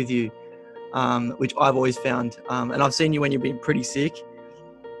work with you, which I've always found. And I've seen you when you've been pretty sick.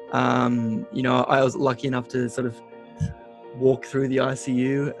 I was lucky enough to sort of walk through the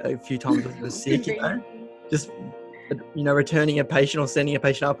ICU a few times when I was sick, just, returning a patient or sending a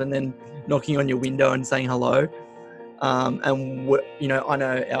patient up and then knocking on your window and saying hello. I know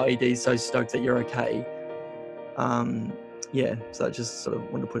our ED is so stoked that you're okay. So I just sort of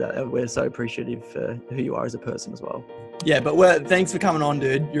wanted to put out there, we're so appreciative for who you are as a person as well. Yeah, but thanks for coming on,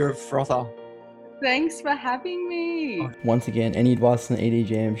 dude. You're a frother. Thanks for having me. Once again, any advice on the ED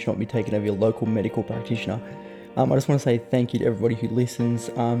Jam should not be taken over your local medical practitioner. I just want to say thank you to everybody who listens.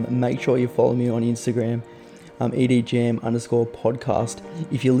 Make sure you follow me on Instagram, EDJam_podcast.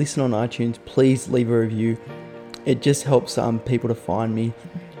 If you listen on iTunes, please leave a review. It just helps people to find me.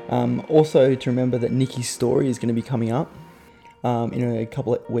 Also to remember that Nikki's story is going to be coming up in a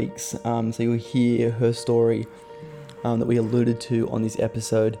couple of weeks, so you'll hear her story that we alluded to on this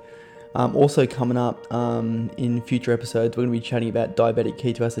episode. Also coming up in future episodes, we're going to be chatting about diabetic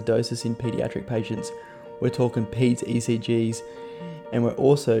ketoacidosis in pediatric patients. We're talking peds ECGs, and we're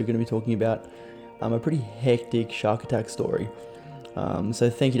also going to be talking about a pretty hectic shark attack story. So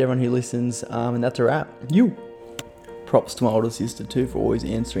thank you to everyone who listens, and that's a wrap. Props to my older sister too for always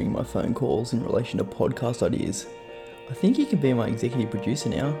answering my phone calls in relation to podcast ideas. I think you can be my executive producer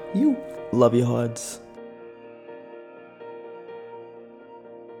now. Love your hides.